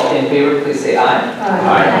 All in favor, please say aye.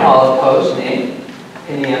 Aye. All opposed, nay.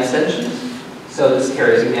 Any abstentions? So this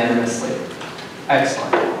carries unanimously.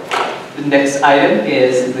 Excellent. The next item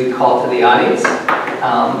is the call to the audience.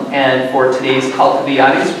 And for today's call to the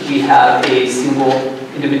audience, we have a single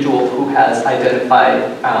individual who has identified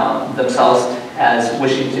themselves as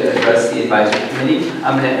wishing to address the advisory committee.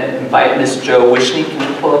 I'm going to invite Ms. Jo Wishney. Can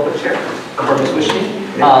you pull up a chair for Ms. Wishney?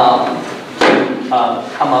 To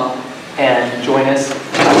come up and join us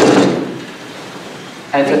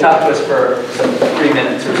and to talk to us for some 3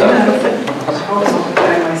 minutes or so.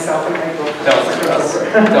 Don't stress.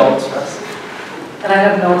 Don't stress. And I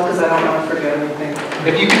have notes because I don't want to forget anything.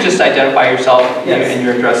 If you could just identify yourself, Yes. and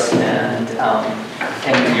your address and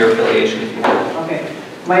your affiliation, if you want. Okay.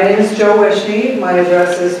 My name is Jo Wishney. My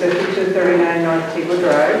address is 5239 North Tegel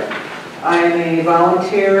Drive. I am a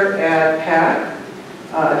volunteer at PAC,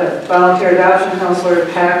 volunteer adoption counselor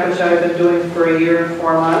at PAC, which I've been doing for a year and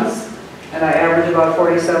 4 months. And I average about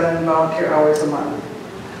 47 volunteer hours a month.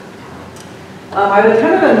 I've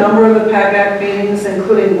attended a number of the PAC meetings,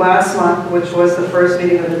 including last month, which was the first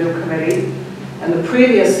meeting of the new committee, and the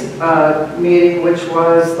previous meeting, which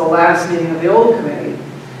was the last meeting of the old committee.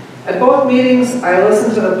 At both meetings, I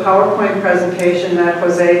listened to the PowerPoint presentation that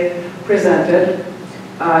Jose presented.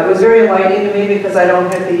 It was very enlightening to me because I don't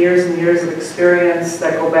have the years and years of experience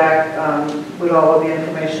that go back with all of the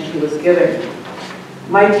information he was giving.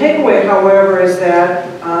 My takeaway, however, is that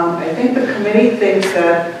I think the committee thinks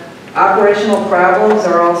that operational problems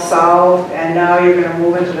are all solved, and now you're going to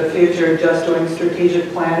move into the future just doing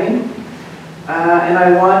strategic planning. And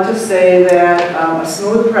I want to say that a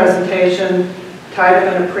smooth presentation tied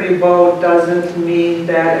up in a pretty bow doesn't mean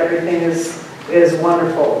that everything is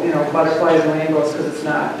wonderful, you know, butterflies and rainbows, because it's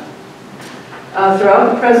not.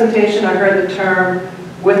 Throughout the presentation, I heard the term,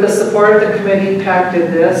 with the support of the committee, PAC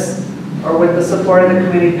did this, or with the support of the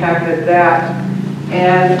committee, PAC did that.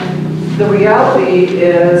 And the reality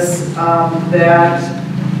is that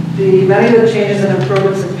many of the changes and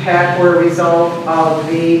improvements in PAC were a result of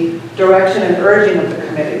the direction and urging of the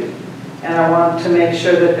committee. And I want to make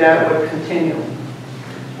sure that that would continue.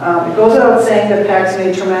 It goes without saying that PAC's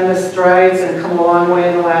made tremendous strides and come a long way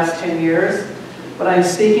in the last 10 years. But I'm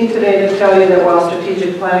speaking today to tell you that while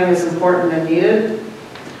strategic planning is important and needed,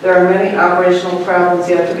 there are many operational problems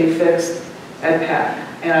yet to be fixed at PAC.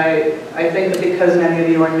 And I think that because many of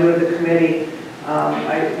you are new to the committee,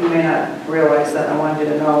 you may not realize that. I wanted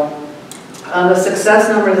you to know. The success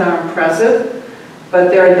numbers are impressive, but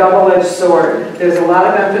they're a double-edged sword. There's a lot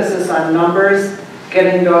of emphasis on numbers,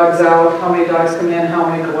 getting dogs out, how many dogs come in, how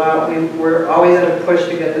many go out. We're always at a push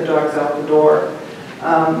to get the dogs out the door.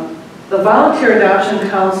 The volunteer adoption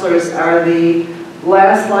counselors are the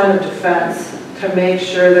last line of defense to make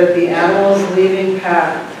sure that the animals leaving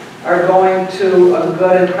PAC are going to a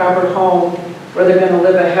good and proper home where they're going to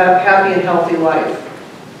live a happy and healthy life.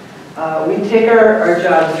 We take our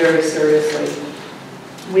jobs very seriously.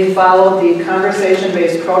 We follow the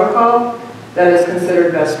conversation-based protocol that is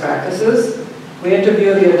considered best practices. We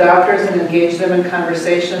interview the adopters and engage them in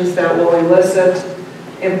conversations that will elicit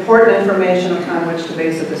important information upon which to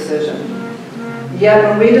base a decision. Yet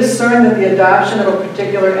when we discern that the adoption of a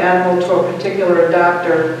particular animal to a particular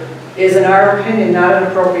adopter is, in our opinion, not an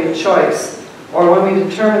appropriate choice, or when we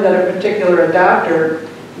determine that a particular adopter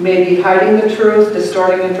may be hiding the truth,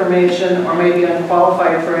 distorting information, or may be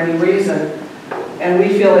unqualified for any reason, and we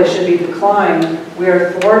feel they should be declined, we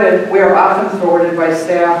are often thwarted by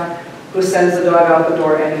staff who sends the dog out the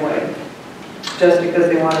door anyway, just because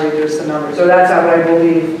they want to reduce the numbers. So that's how I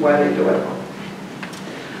believe why they do it.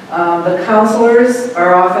 The counselors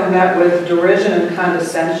are often met with derision and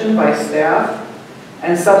condescension by staff,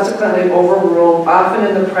 and subsequently overruled, often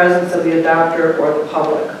in the presence of the adopter or the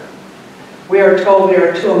public. We are told we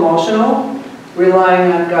are too emotional,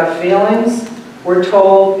 relying on gut feelings. We're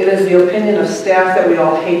told it is the opinion of staff that we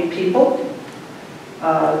all hate people,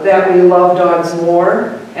 that we love dogs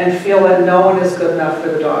more, and feel that no one is good enough for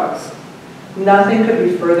the dogs. Nothing could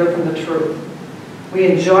be further from the truth. We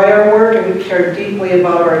enjoy our work and we care deeply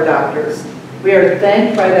about our adopters. We are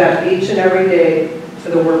thanked by them each and every day for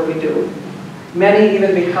the work we do. Many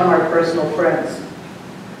even become our personal friends.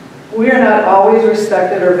 We are not always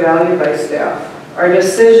respected or valued by staff. Our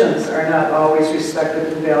decisions are not always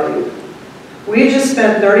respected and valued. We just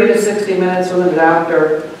spent 30 to 60 minutes with an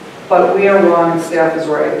adopter, but we are wrong and staff is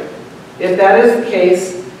right. If that is the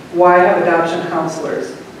case, why have adoption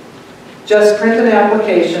counselors? Just print an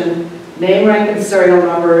application, name, rank, and serial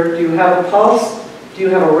number. Do you have a pulse? Do you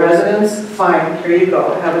have a residence? Fine, here you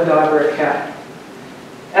go, have a dog or a cat.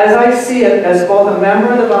 As I see it, as both a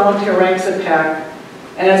member of the volunteer ranks at PAC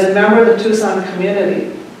and as a member of the Tucson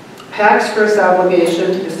community, PAC's first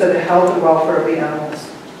obligation is to the health and welfare of the animals.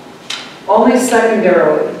 Only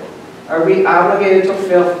secondarily are we obligated to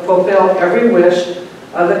fulfill every wish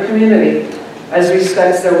of the community as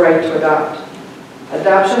respects their right to adopt.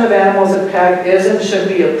 Adoption of animals at PAC is and should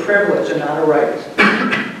be a privilege and not a right.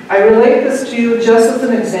 I relate this to you just as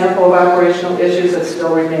an example of operational issues that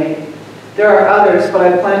still remain. There are others, but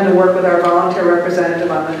I plan to work with our volunteer representative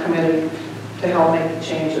on the committee to help make the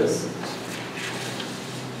changes.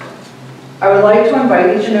 I would like to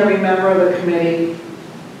invite each and every member of the committee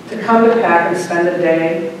to come to PAC and spend a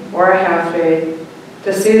day or a half day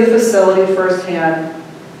to see the facility firsthand,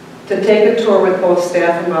 to take a tour with both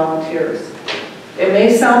staff and volunteers. It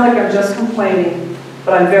may sound like I'm just complaining,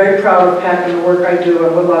 but I'm very proud of PAC and the work I do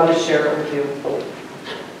and would love to share it with you.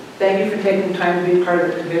 Thank you for taking time to be part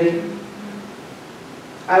of the committee.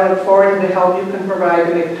 I look forward to the help you can provide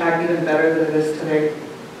to make PAC even better than it is today,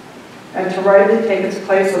 and to rightly take its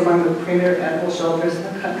place among the premier animal shelters in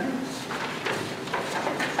the country.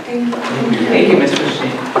 Thank you. Thank you, Ms.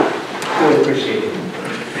 Christine. Really appreciate it.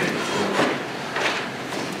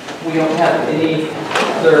 We don't have any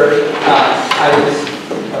other items.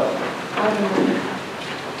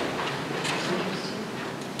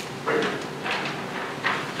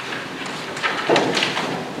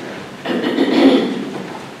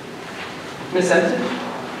 Ms. Simpson?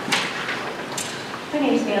 My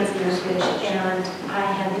name is Nancy Nurkic, and I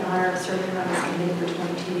have the honor of serving on this committee for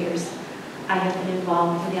 22 years. I have been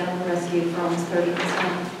involved with animal rescue for almost 30 years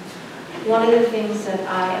now. One of the things that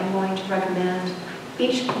I am going to recommend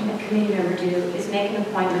each committee member do is make an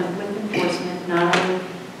appointment with enforcement, not only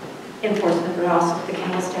enforcement, but also with the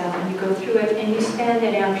kennel staff, and you go through it and you spend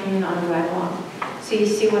an afternoon on a ride along. So you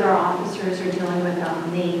see what our officers are dealing with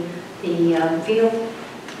on the field,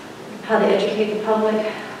 how they educate the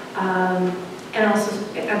public, and also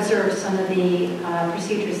observe some of the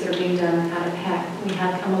procedures that are being done out of PAC. We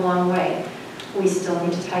have come a long way. We still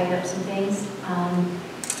need to tighten up some things.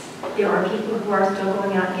 There are people who are still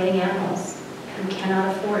going out and getting animals who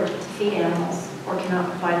cannot afford to feed animals or cannot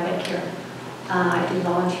provide vet care. I do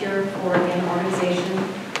volunteer for an organization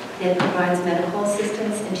that provides medical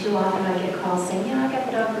assistance, and too often I get calls saying, yeah, I got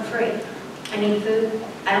the dog for free. I need food,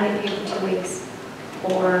 I don't get paid for 2 weeks.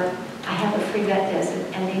 Or I have a free vet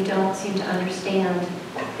visit, and they don't seem to understand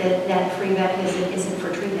that that free vet visit isn't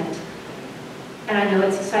for treatment. And I know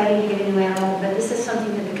it's exciting to get a new animal, but this is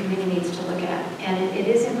something that the committee needs to look at. And it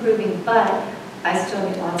is improving, but I still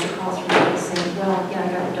get lots of calls from people saying, well, yeah, I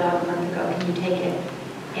got a dog a month ago, can you take it?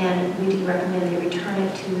 And we do recommend they return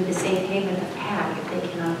it to the safe haven of PAC if they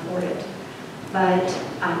cannot afford it. But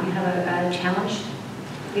you have a challenge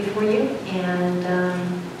before you, and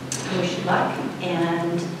I wish you luck,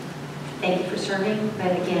 and thank you for serving.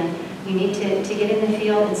 But again, you need to get in the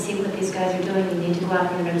field and see what these guys are doing. You need to go out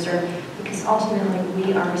there and observe, because ultimately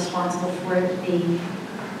we are responsible for the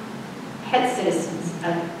pet citizens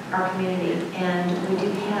of our community, and we do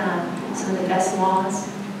have some of the best laws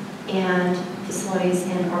and facilities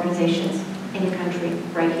and organizations in the country,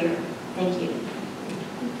 right here. Thank you.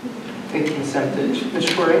 Thank you, Ms. Semtich. Ms.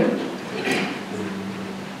 Correa?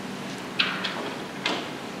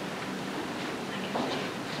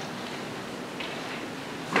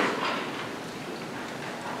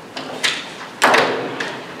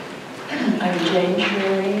 I'm Jane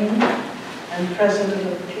Shireen. I'm president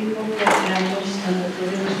of People for Animals and the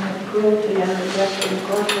Prevention of Cruelty and Neglect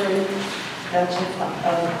Incorporated. That's a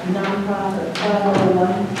nonprofit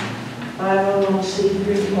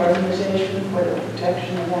 501c3 organization for the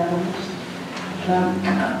protection of animals.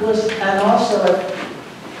 I'm also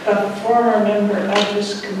a former member of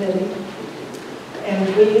this committee,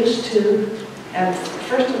 and we used to, and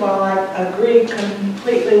first of all, I agree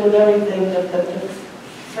completely with everything that the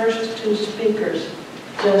first two speakers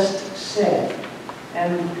just said.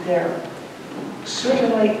 And there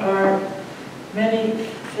certainly are many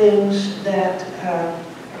things that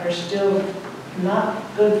are still not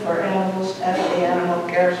good for animals at the Animal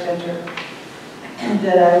Care Center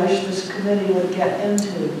that I wish this committee would get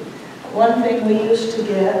into. One thing we used to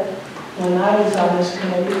get, when I was on this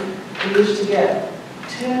committee, we used to get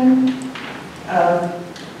 10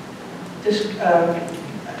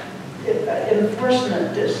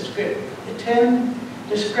 10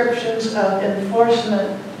 descriptions of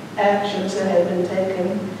enforcement actions that had been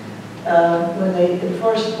taken when the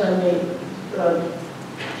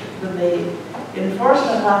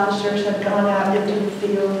enforcement officers had gone out into the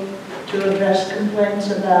field to address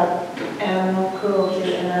complaints about animal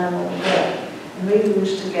cruelty and animal death. And we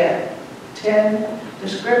used to get 10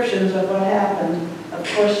 descriptions of what happened. Of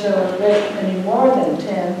course, there were many more than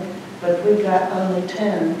 10, but we got only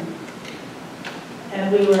 10.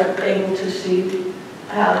 And we were able to see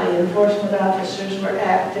how the enforcement officers were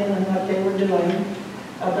acting and what they were doing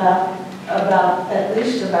at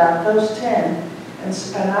least about those 10. And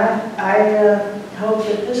I hope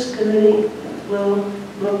that this committee will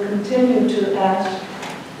continue to ask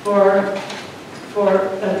for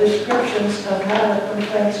descriptions of how the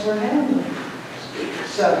complaints were handled.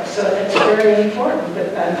 So it's very important,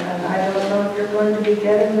 and I don't know if you're going to be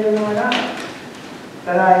getting them or not.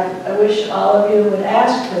 But I wish all of you would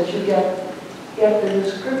ask that you get the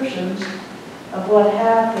descriptions of what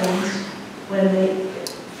happens when the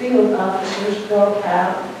field officers go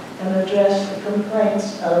out and address the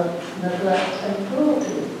complaints of neglect and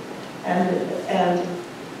cruelty. And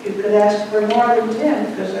you could ask for more than 10,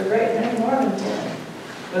 because there are a great many more than 10,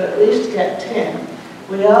 but at least get 10.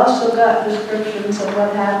 We also got descriptions of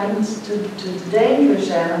what happens to dangerous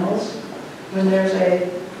animals when there's a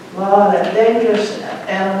law that dangerous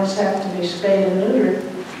animals have to be spayed and neutered.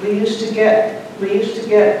 We used to get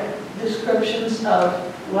descriptions of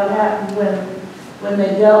what happened when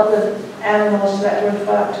they dealt with animals that were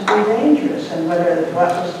thought to be dangerous, and what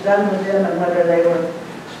was done with them, and whether they were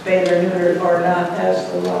spayed or neutered or not,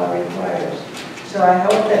 as the law requires. So I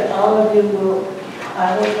hope that all of you will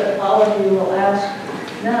ask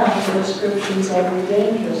now for descriptions of the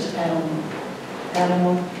dangerous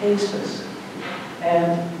animal cases,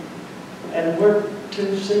 and work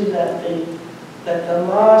to see that the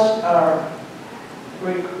laws are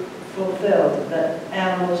fulfilled, that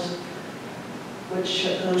animals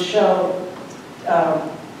who show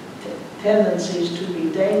tendencies to be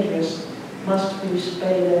dangerous must be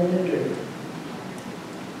spayed and neutered.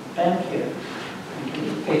 Thank you.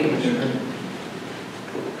 Thank you, Mr. Chairman.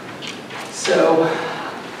 So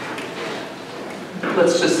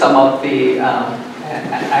let's just sum up the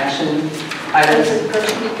action items.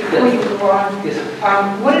 Before you go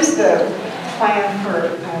on, what is the plan for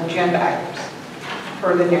agenda items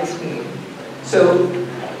for the next meeting? So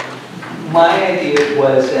my idea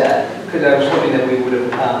was that, because I was hoping that we would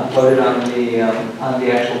have voted on the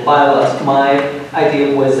actual bylaws, my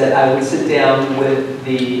idea was that I would sit down with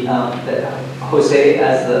Jose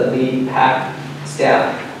as the lead PAC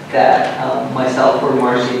staff, that myself or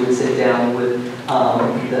Marcy would sit down with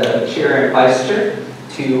the chair and vice chair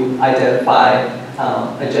to identify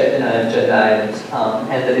agenda items,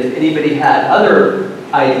 and that if anybody had other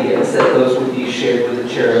ideas, that those would be shared with the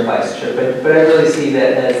chair and vice chair. But I really see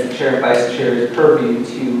that as the chair and vice chair's purview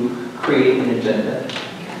to create an agenda.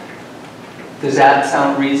 Does that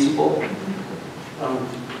sound reasonable?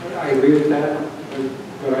 I agree with that,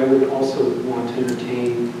 but I would also want to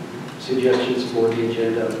entertain suggestions for the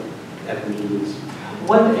agenda at meetings.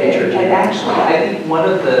 I think one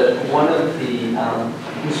of the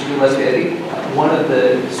Mr. Gillespie, I think one of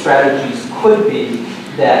the strategies could be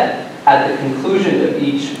that at the conclusion of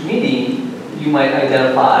each meeting, you might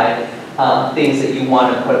identify things that you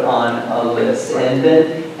want to put on a list, and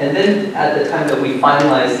then at the time that we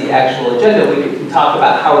finalize the actual agenda, we can talk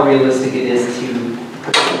about how realistic it is to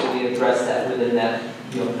particularly address that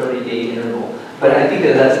But I think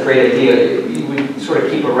that that's a great idea. You would sort of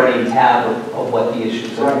keep a running tab of what the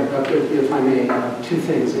issues are. Right, if I may, two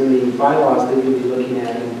things. In the bylaws that we'll be looking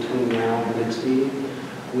at in between now and the next meeting,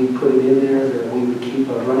 we put it in there that we would keep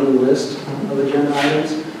a running list of agenda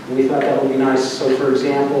items. And we thought that would be nice. So for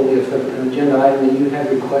example, if an agenda item that you had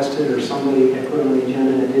requested or somebody had put on the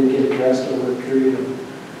agenda and it didn't get addressed over a period of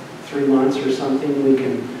 3 months or something, we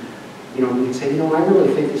can, we can say, I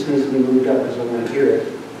really think this needs to be moved up because I want to hear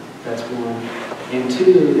it. That's one. And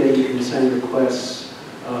two, that you can send requests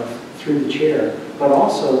through the chair, but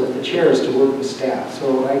also that the chair is to work with staff.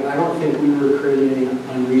 So I don't think we were creating any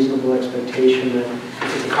unreasonable expectation that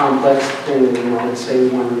if it's a complex thing, let's say we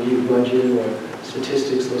want to review budget or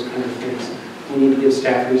statistics, those kind of things, we need to give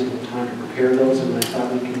staff reasonable time to prepare those, and I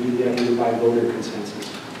thought we can do that either by vote or consensus.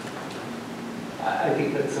 I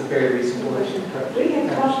think that's a very reasonable issue. We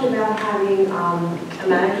had talked about having a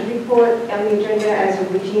manager's report on the agenda as a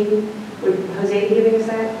routine. Would Jose be giving us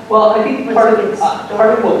that? Well, I think part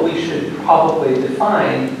of what we should probably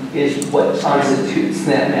define is what constitutes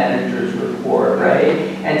that manager's report, right?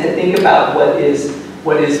 And to think about what is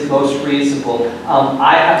most reasonable.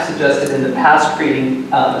 I have suggested in the past creating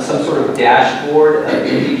some sort of dashboard of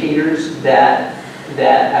indicators that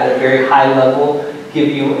at a very high level give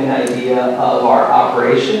you an idea of our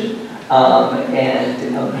operation. But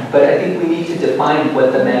I think we need to define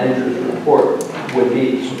what the manager's report would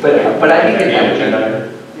be. But I think it an agenda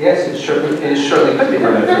item. Yes, it surely could be.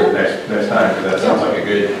 Next time, because that sounds like a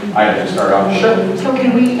good item to start off. Sure. So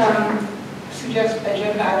can we suggest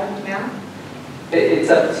agenda items now? It's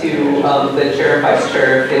up to the chair and vice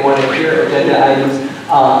chair if they want to hear agenda items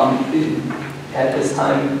at this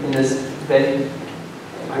time in this venue.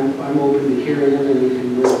 I'm open to hearing them, and we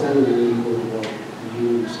can list them, and then we will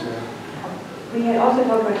review stuff. We had also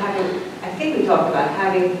talked about having, I think we talked about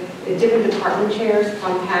having the different department chairs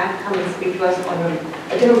from PAC come and speak to us on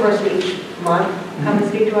a different person each month, come and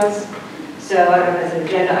speak to us. So I don't know if it's an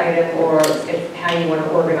agenda item or if how you want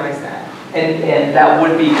to organize that. And that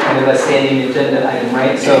would be kind of a standing agenda item,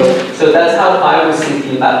 right? So that's how I was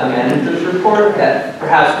thinking about the manager's report, that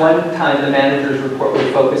perhaps one time the manager's report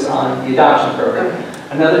would focus on the adoption program.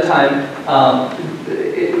 Another time,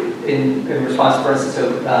 in response, for instance, to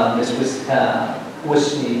Ms.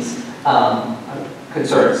 Wishne's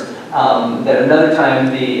concerns, that another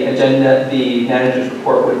time the manager's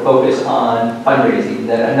report would focus on fundraising,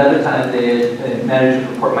 that another time the manager's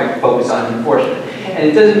report might focus on enforcement. And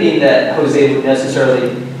it doesn't mean that Jose would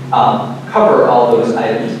necessarily cover all those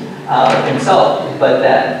items himself, but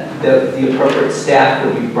that the appropriate staff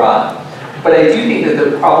would be brought. But I do think that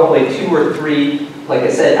there are probably 2 or 3, like I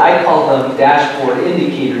said, I call them dashboard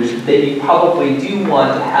indicators that you probably do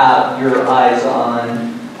want to have your eyes on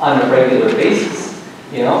a regular basis,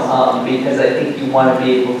 because I think you want to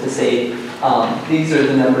be able to say, these are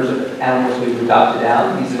the numbers of animals we've adopted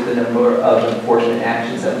out, these are the number of enforcement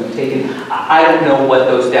actions that we've taken. I don't know what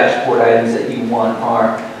those dashboard items that you want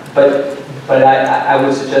are, but I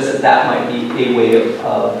would suggest that might be a way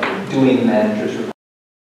of doing the manager's report.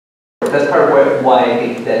 That's part of why I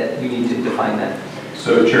think that you need to define that.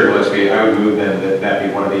 So Chair Gillespie, I would move then that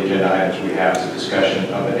be one of the agenda items we have as a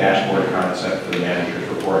discussion of a dashboard concept for the manager's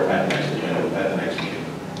report at the next agenda, at the next meeting.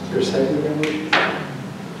 Is there a second to that motion?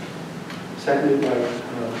 Seconded by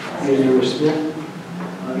Committee Member Smith.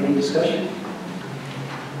 Any discussion?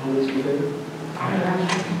 All those in favor?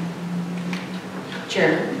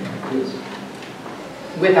 Chair, Please.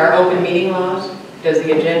 with our open meeting laws, does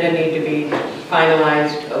the agenda need to be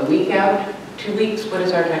finalized a week out, 2 weeks? What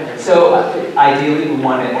is our time? So ideally, we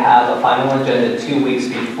want to have a final agenda 2 weeks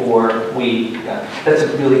before we, that's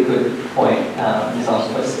a really good point, Ms.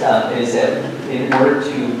 Almquist, is that in order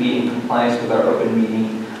to be in compliance with our open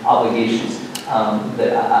meeting obligations,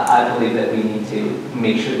 that I believe that we need to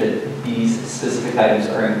make sure that these specific items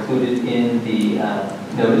are included in the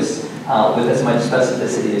notice with as much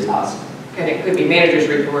specificity as possible. And it could be manager's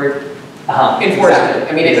report, enforcement. Exactly.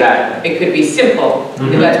 I mean, exactly. It could be simple,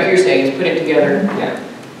 if that's what you're saying, is put it together. Yeah.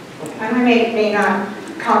 I may not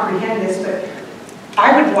comprehend this, but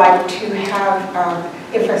I would like to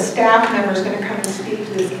have, if a staff member is going to come and speak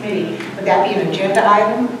to this committee, would that be an agenda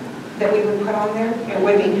item that we would put on there? It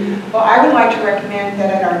would be. Well, I would like to recommend that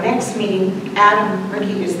at our next meeting, Adam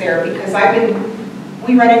Rickey is there, because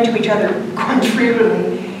we run into each other quite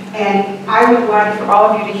frequently, and I would like for all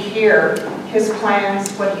of you to hear his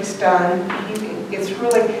plans, what he's done. It's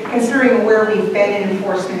really, considering where we've been in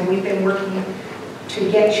enforcement, and we've been working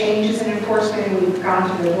to get changes in enforcement, and we've gone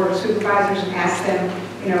to the Board of Supervisors and asked them,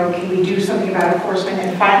 can we do something about enforcement?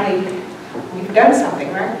 And finally, we've done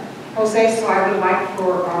something, right, Jose? So I would like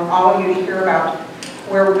for all of you to hear about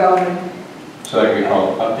where we're going. So that could be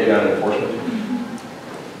called update on enforcement.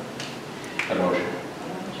 A motion.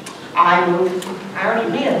 I move, I already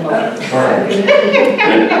made a motion. All right.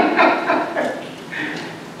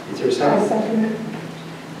 Is there a I second? second it.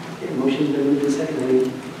 Okay, motion's been moved and seconded. Any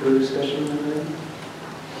further discussion on that?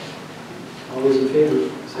 All those in favor,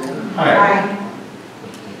 say aye.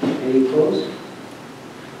 Any opposed?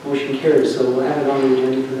 Motion carries, so we'll have it on the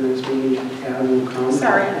agenda for the next meeting. Adam will come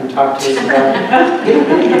Sorry. and talk to us about,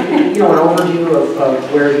 an overview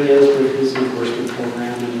of where he is with his enforcement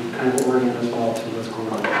program and kind of orient us all to what's going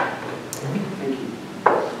on. Thank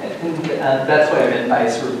you. And that's what I meant by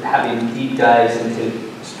sort of having deep dives into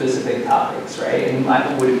specific topics, right? And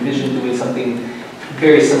I would envision doing something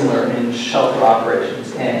very similar in shelter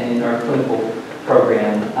operations and in our clinical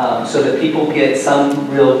program, so that people get some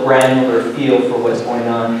real granular feel for what's going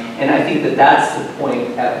on. And I think that that's the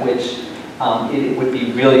point at which it would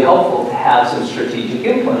be really helpful to have some strategic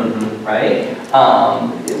input, right?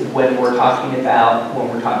 When we're talking about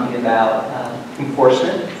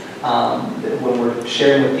enforcement, when we're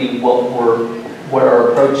sharing with you what our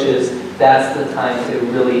approach is, that's the time to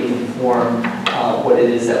really inform what it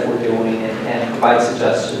is that we're doing and provide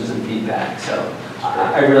suggestions and feedback. So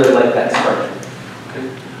I really like that structure.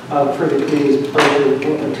 For the committee's pleasure,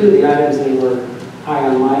 two of the items that were high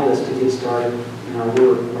on my list to get started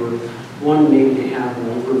were one, maybe to have an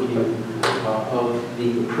overview of the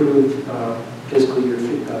approved fiscal year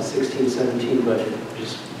 16-17 budget,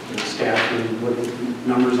 just staffing, what the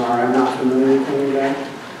numbers are. I'm not familiar with any of that.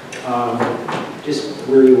 Just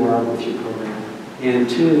where you are with your program. And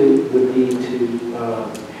two would be to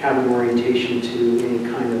have an orientation to any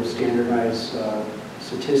kind of standardized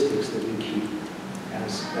statistics that we keep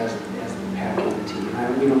as the PAC entity.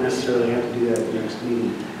 We don't necessarily have to do that at the next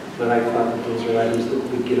meeting, but I thought that those are items that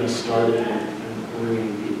would get us started and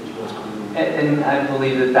orienting people to what's going on. And I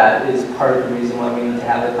believe that that is part of the reason why we need to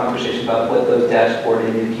have a conversation about what those dashboard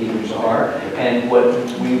indicators are. And what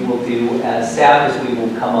we will do as staff is we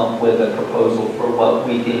will come up with a proposal for what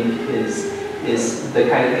we think is the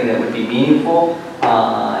kind of thing that would be meaningful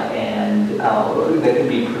and that can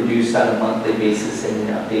be produced on a monthly basis in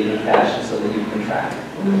an updated fashion so that you can track.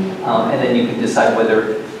 And then you can decide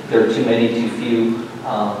whether there are too many, too few,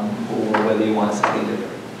 or whether you want something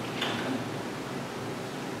different.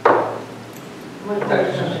 One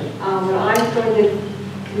question. When I joined the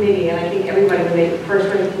committee, and I think everybody when they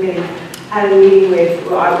first joined the committee had a meeting with,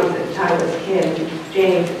 well, I was at the time was Kim,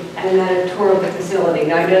 James, and then a tour of the facility.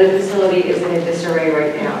 Now I know the facility is in a disarray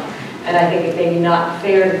right now, and I think it may be not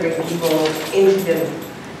fair to bring people into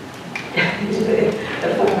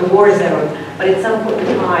the war zone, but at some point in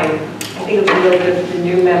time, I think it would be really good for the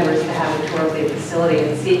new members to have a tour of the facility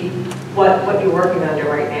and see what you're working under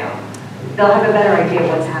right now. They'll have a better idea of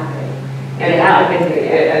what's happening. And they haven't been there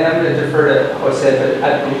yet. And I'm going to defer to Jose, but I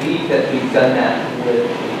believe that we've done that with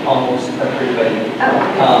almost everybody.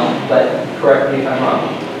 But correct me if I'm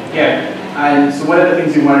wrong. Yeah, and so one of the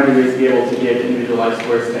things we want to do is be able to give individualized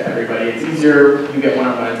tours to everybody. It's easier, you get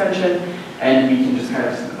one-on-one attention, and we can just kind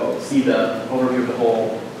of see the overview of the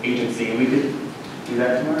whole agency. We could do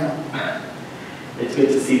that tomorrow. It's good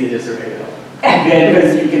to see the disarray though. Again,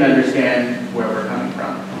 because you can understand where we're coming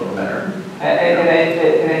from a little better. And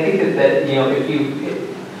I think that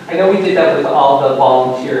I know we did that with all the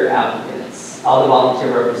volunteer applicants, all the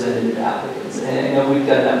volunteer representative applicants, and I know we've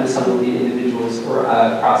done that with some of the individuals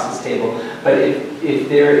across this table. But if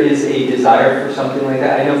there is a desire for something like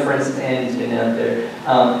that, I know for instance Andy's been out there,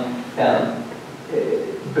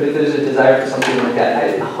 but if there's a desire for something like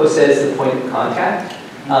that, Jose is the point of contact.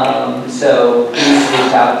 So please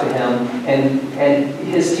reach out to him, and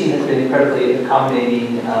his team has been incredibly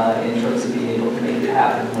accommodating in terms of being able to make it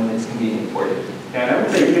happen when it's convenient for you. Yeah, and I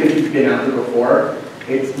would say even if you've been out there before,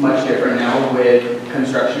 it's much different now with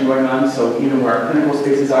construction going on. So even where our clinical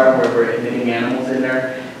spaces are, where we're admitting animals in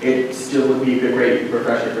there, it still would be a good great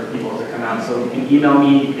refresher for people to come out. So you can email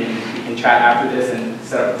me, you can chat after this and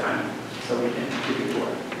set up a time so we can give you a tour.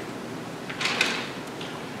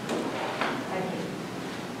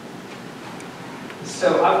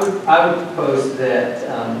 So I would propose that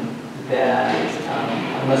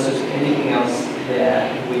unless there's anything else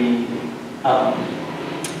that we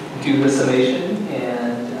do the summation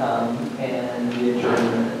and the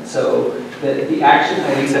adjournment. So the action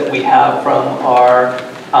items that we have from our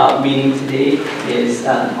meeting today is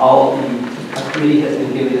all the committee has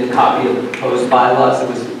been given a copy of the proposed bylaws. There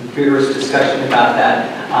was vigorous discussion about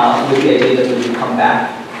that with the idea that we would come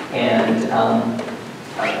back and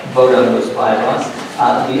vote on those bylaws.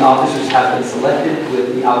 The officers have been selected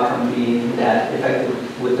with the outcome being that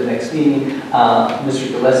effective with the next meeting, Mr.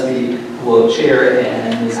 Gillespie will chair,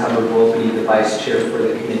 and Ms. Hubbard will be the vice chair for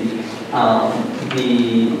the committee.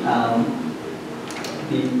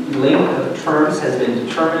 The length of terms has been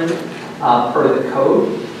determined per the code,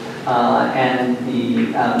 and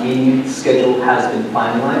the meeting schedule has been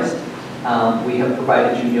finalized. We have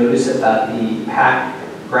provided you notice about the PAC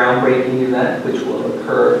groundbreaking event, which will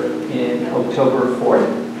occur in October 4th.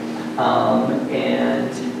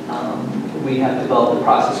 We have developed a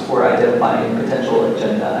process for identifying potential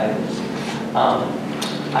agenda items.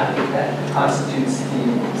 I think that constitutes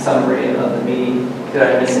the summary of the meeting. Did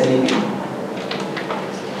I miss anything?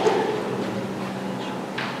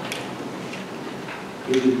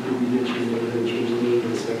 Did you mention that we're going to change the meeting to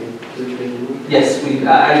the second Thursday? Yes,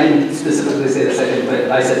 I didn't specifically say the second, but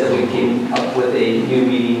I said that we came up with a new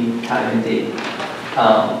meeting time and date.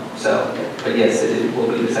 But yes, it will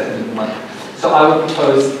be the second of the month. So I would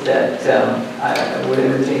propose that I would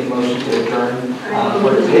entertain a motion to adjourn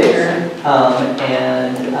for today.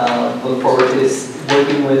 And look forward to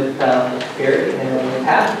working with Barry and with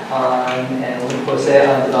Pat and with Jose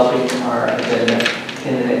on developing our agenda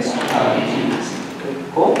in the next 2 weeks.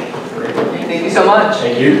 Cool? Thank you so much.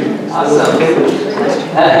 Thank you. Awesome.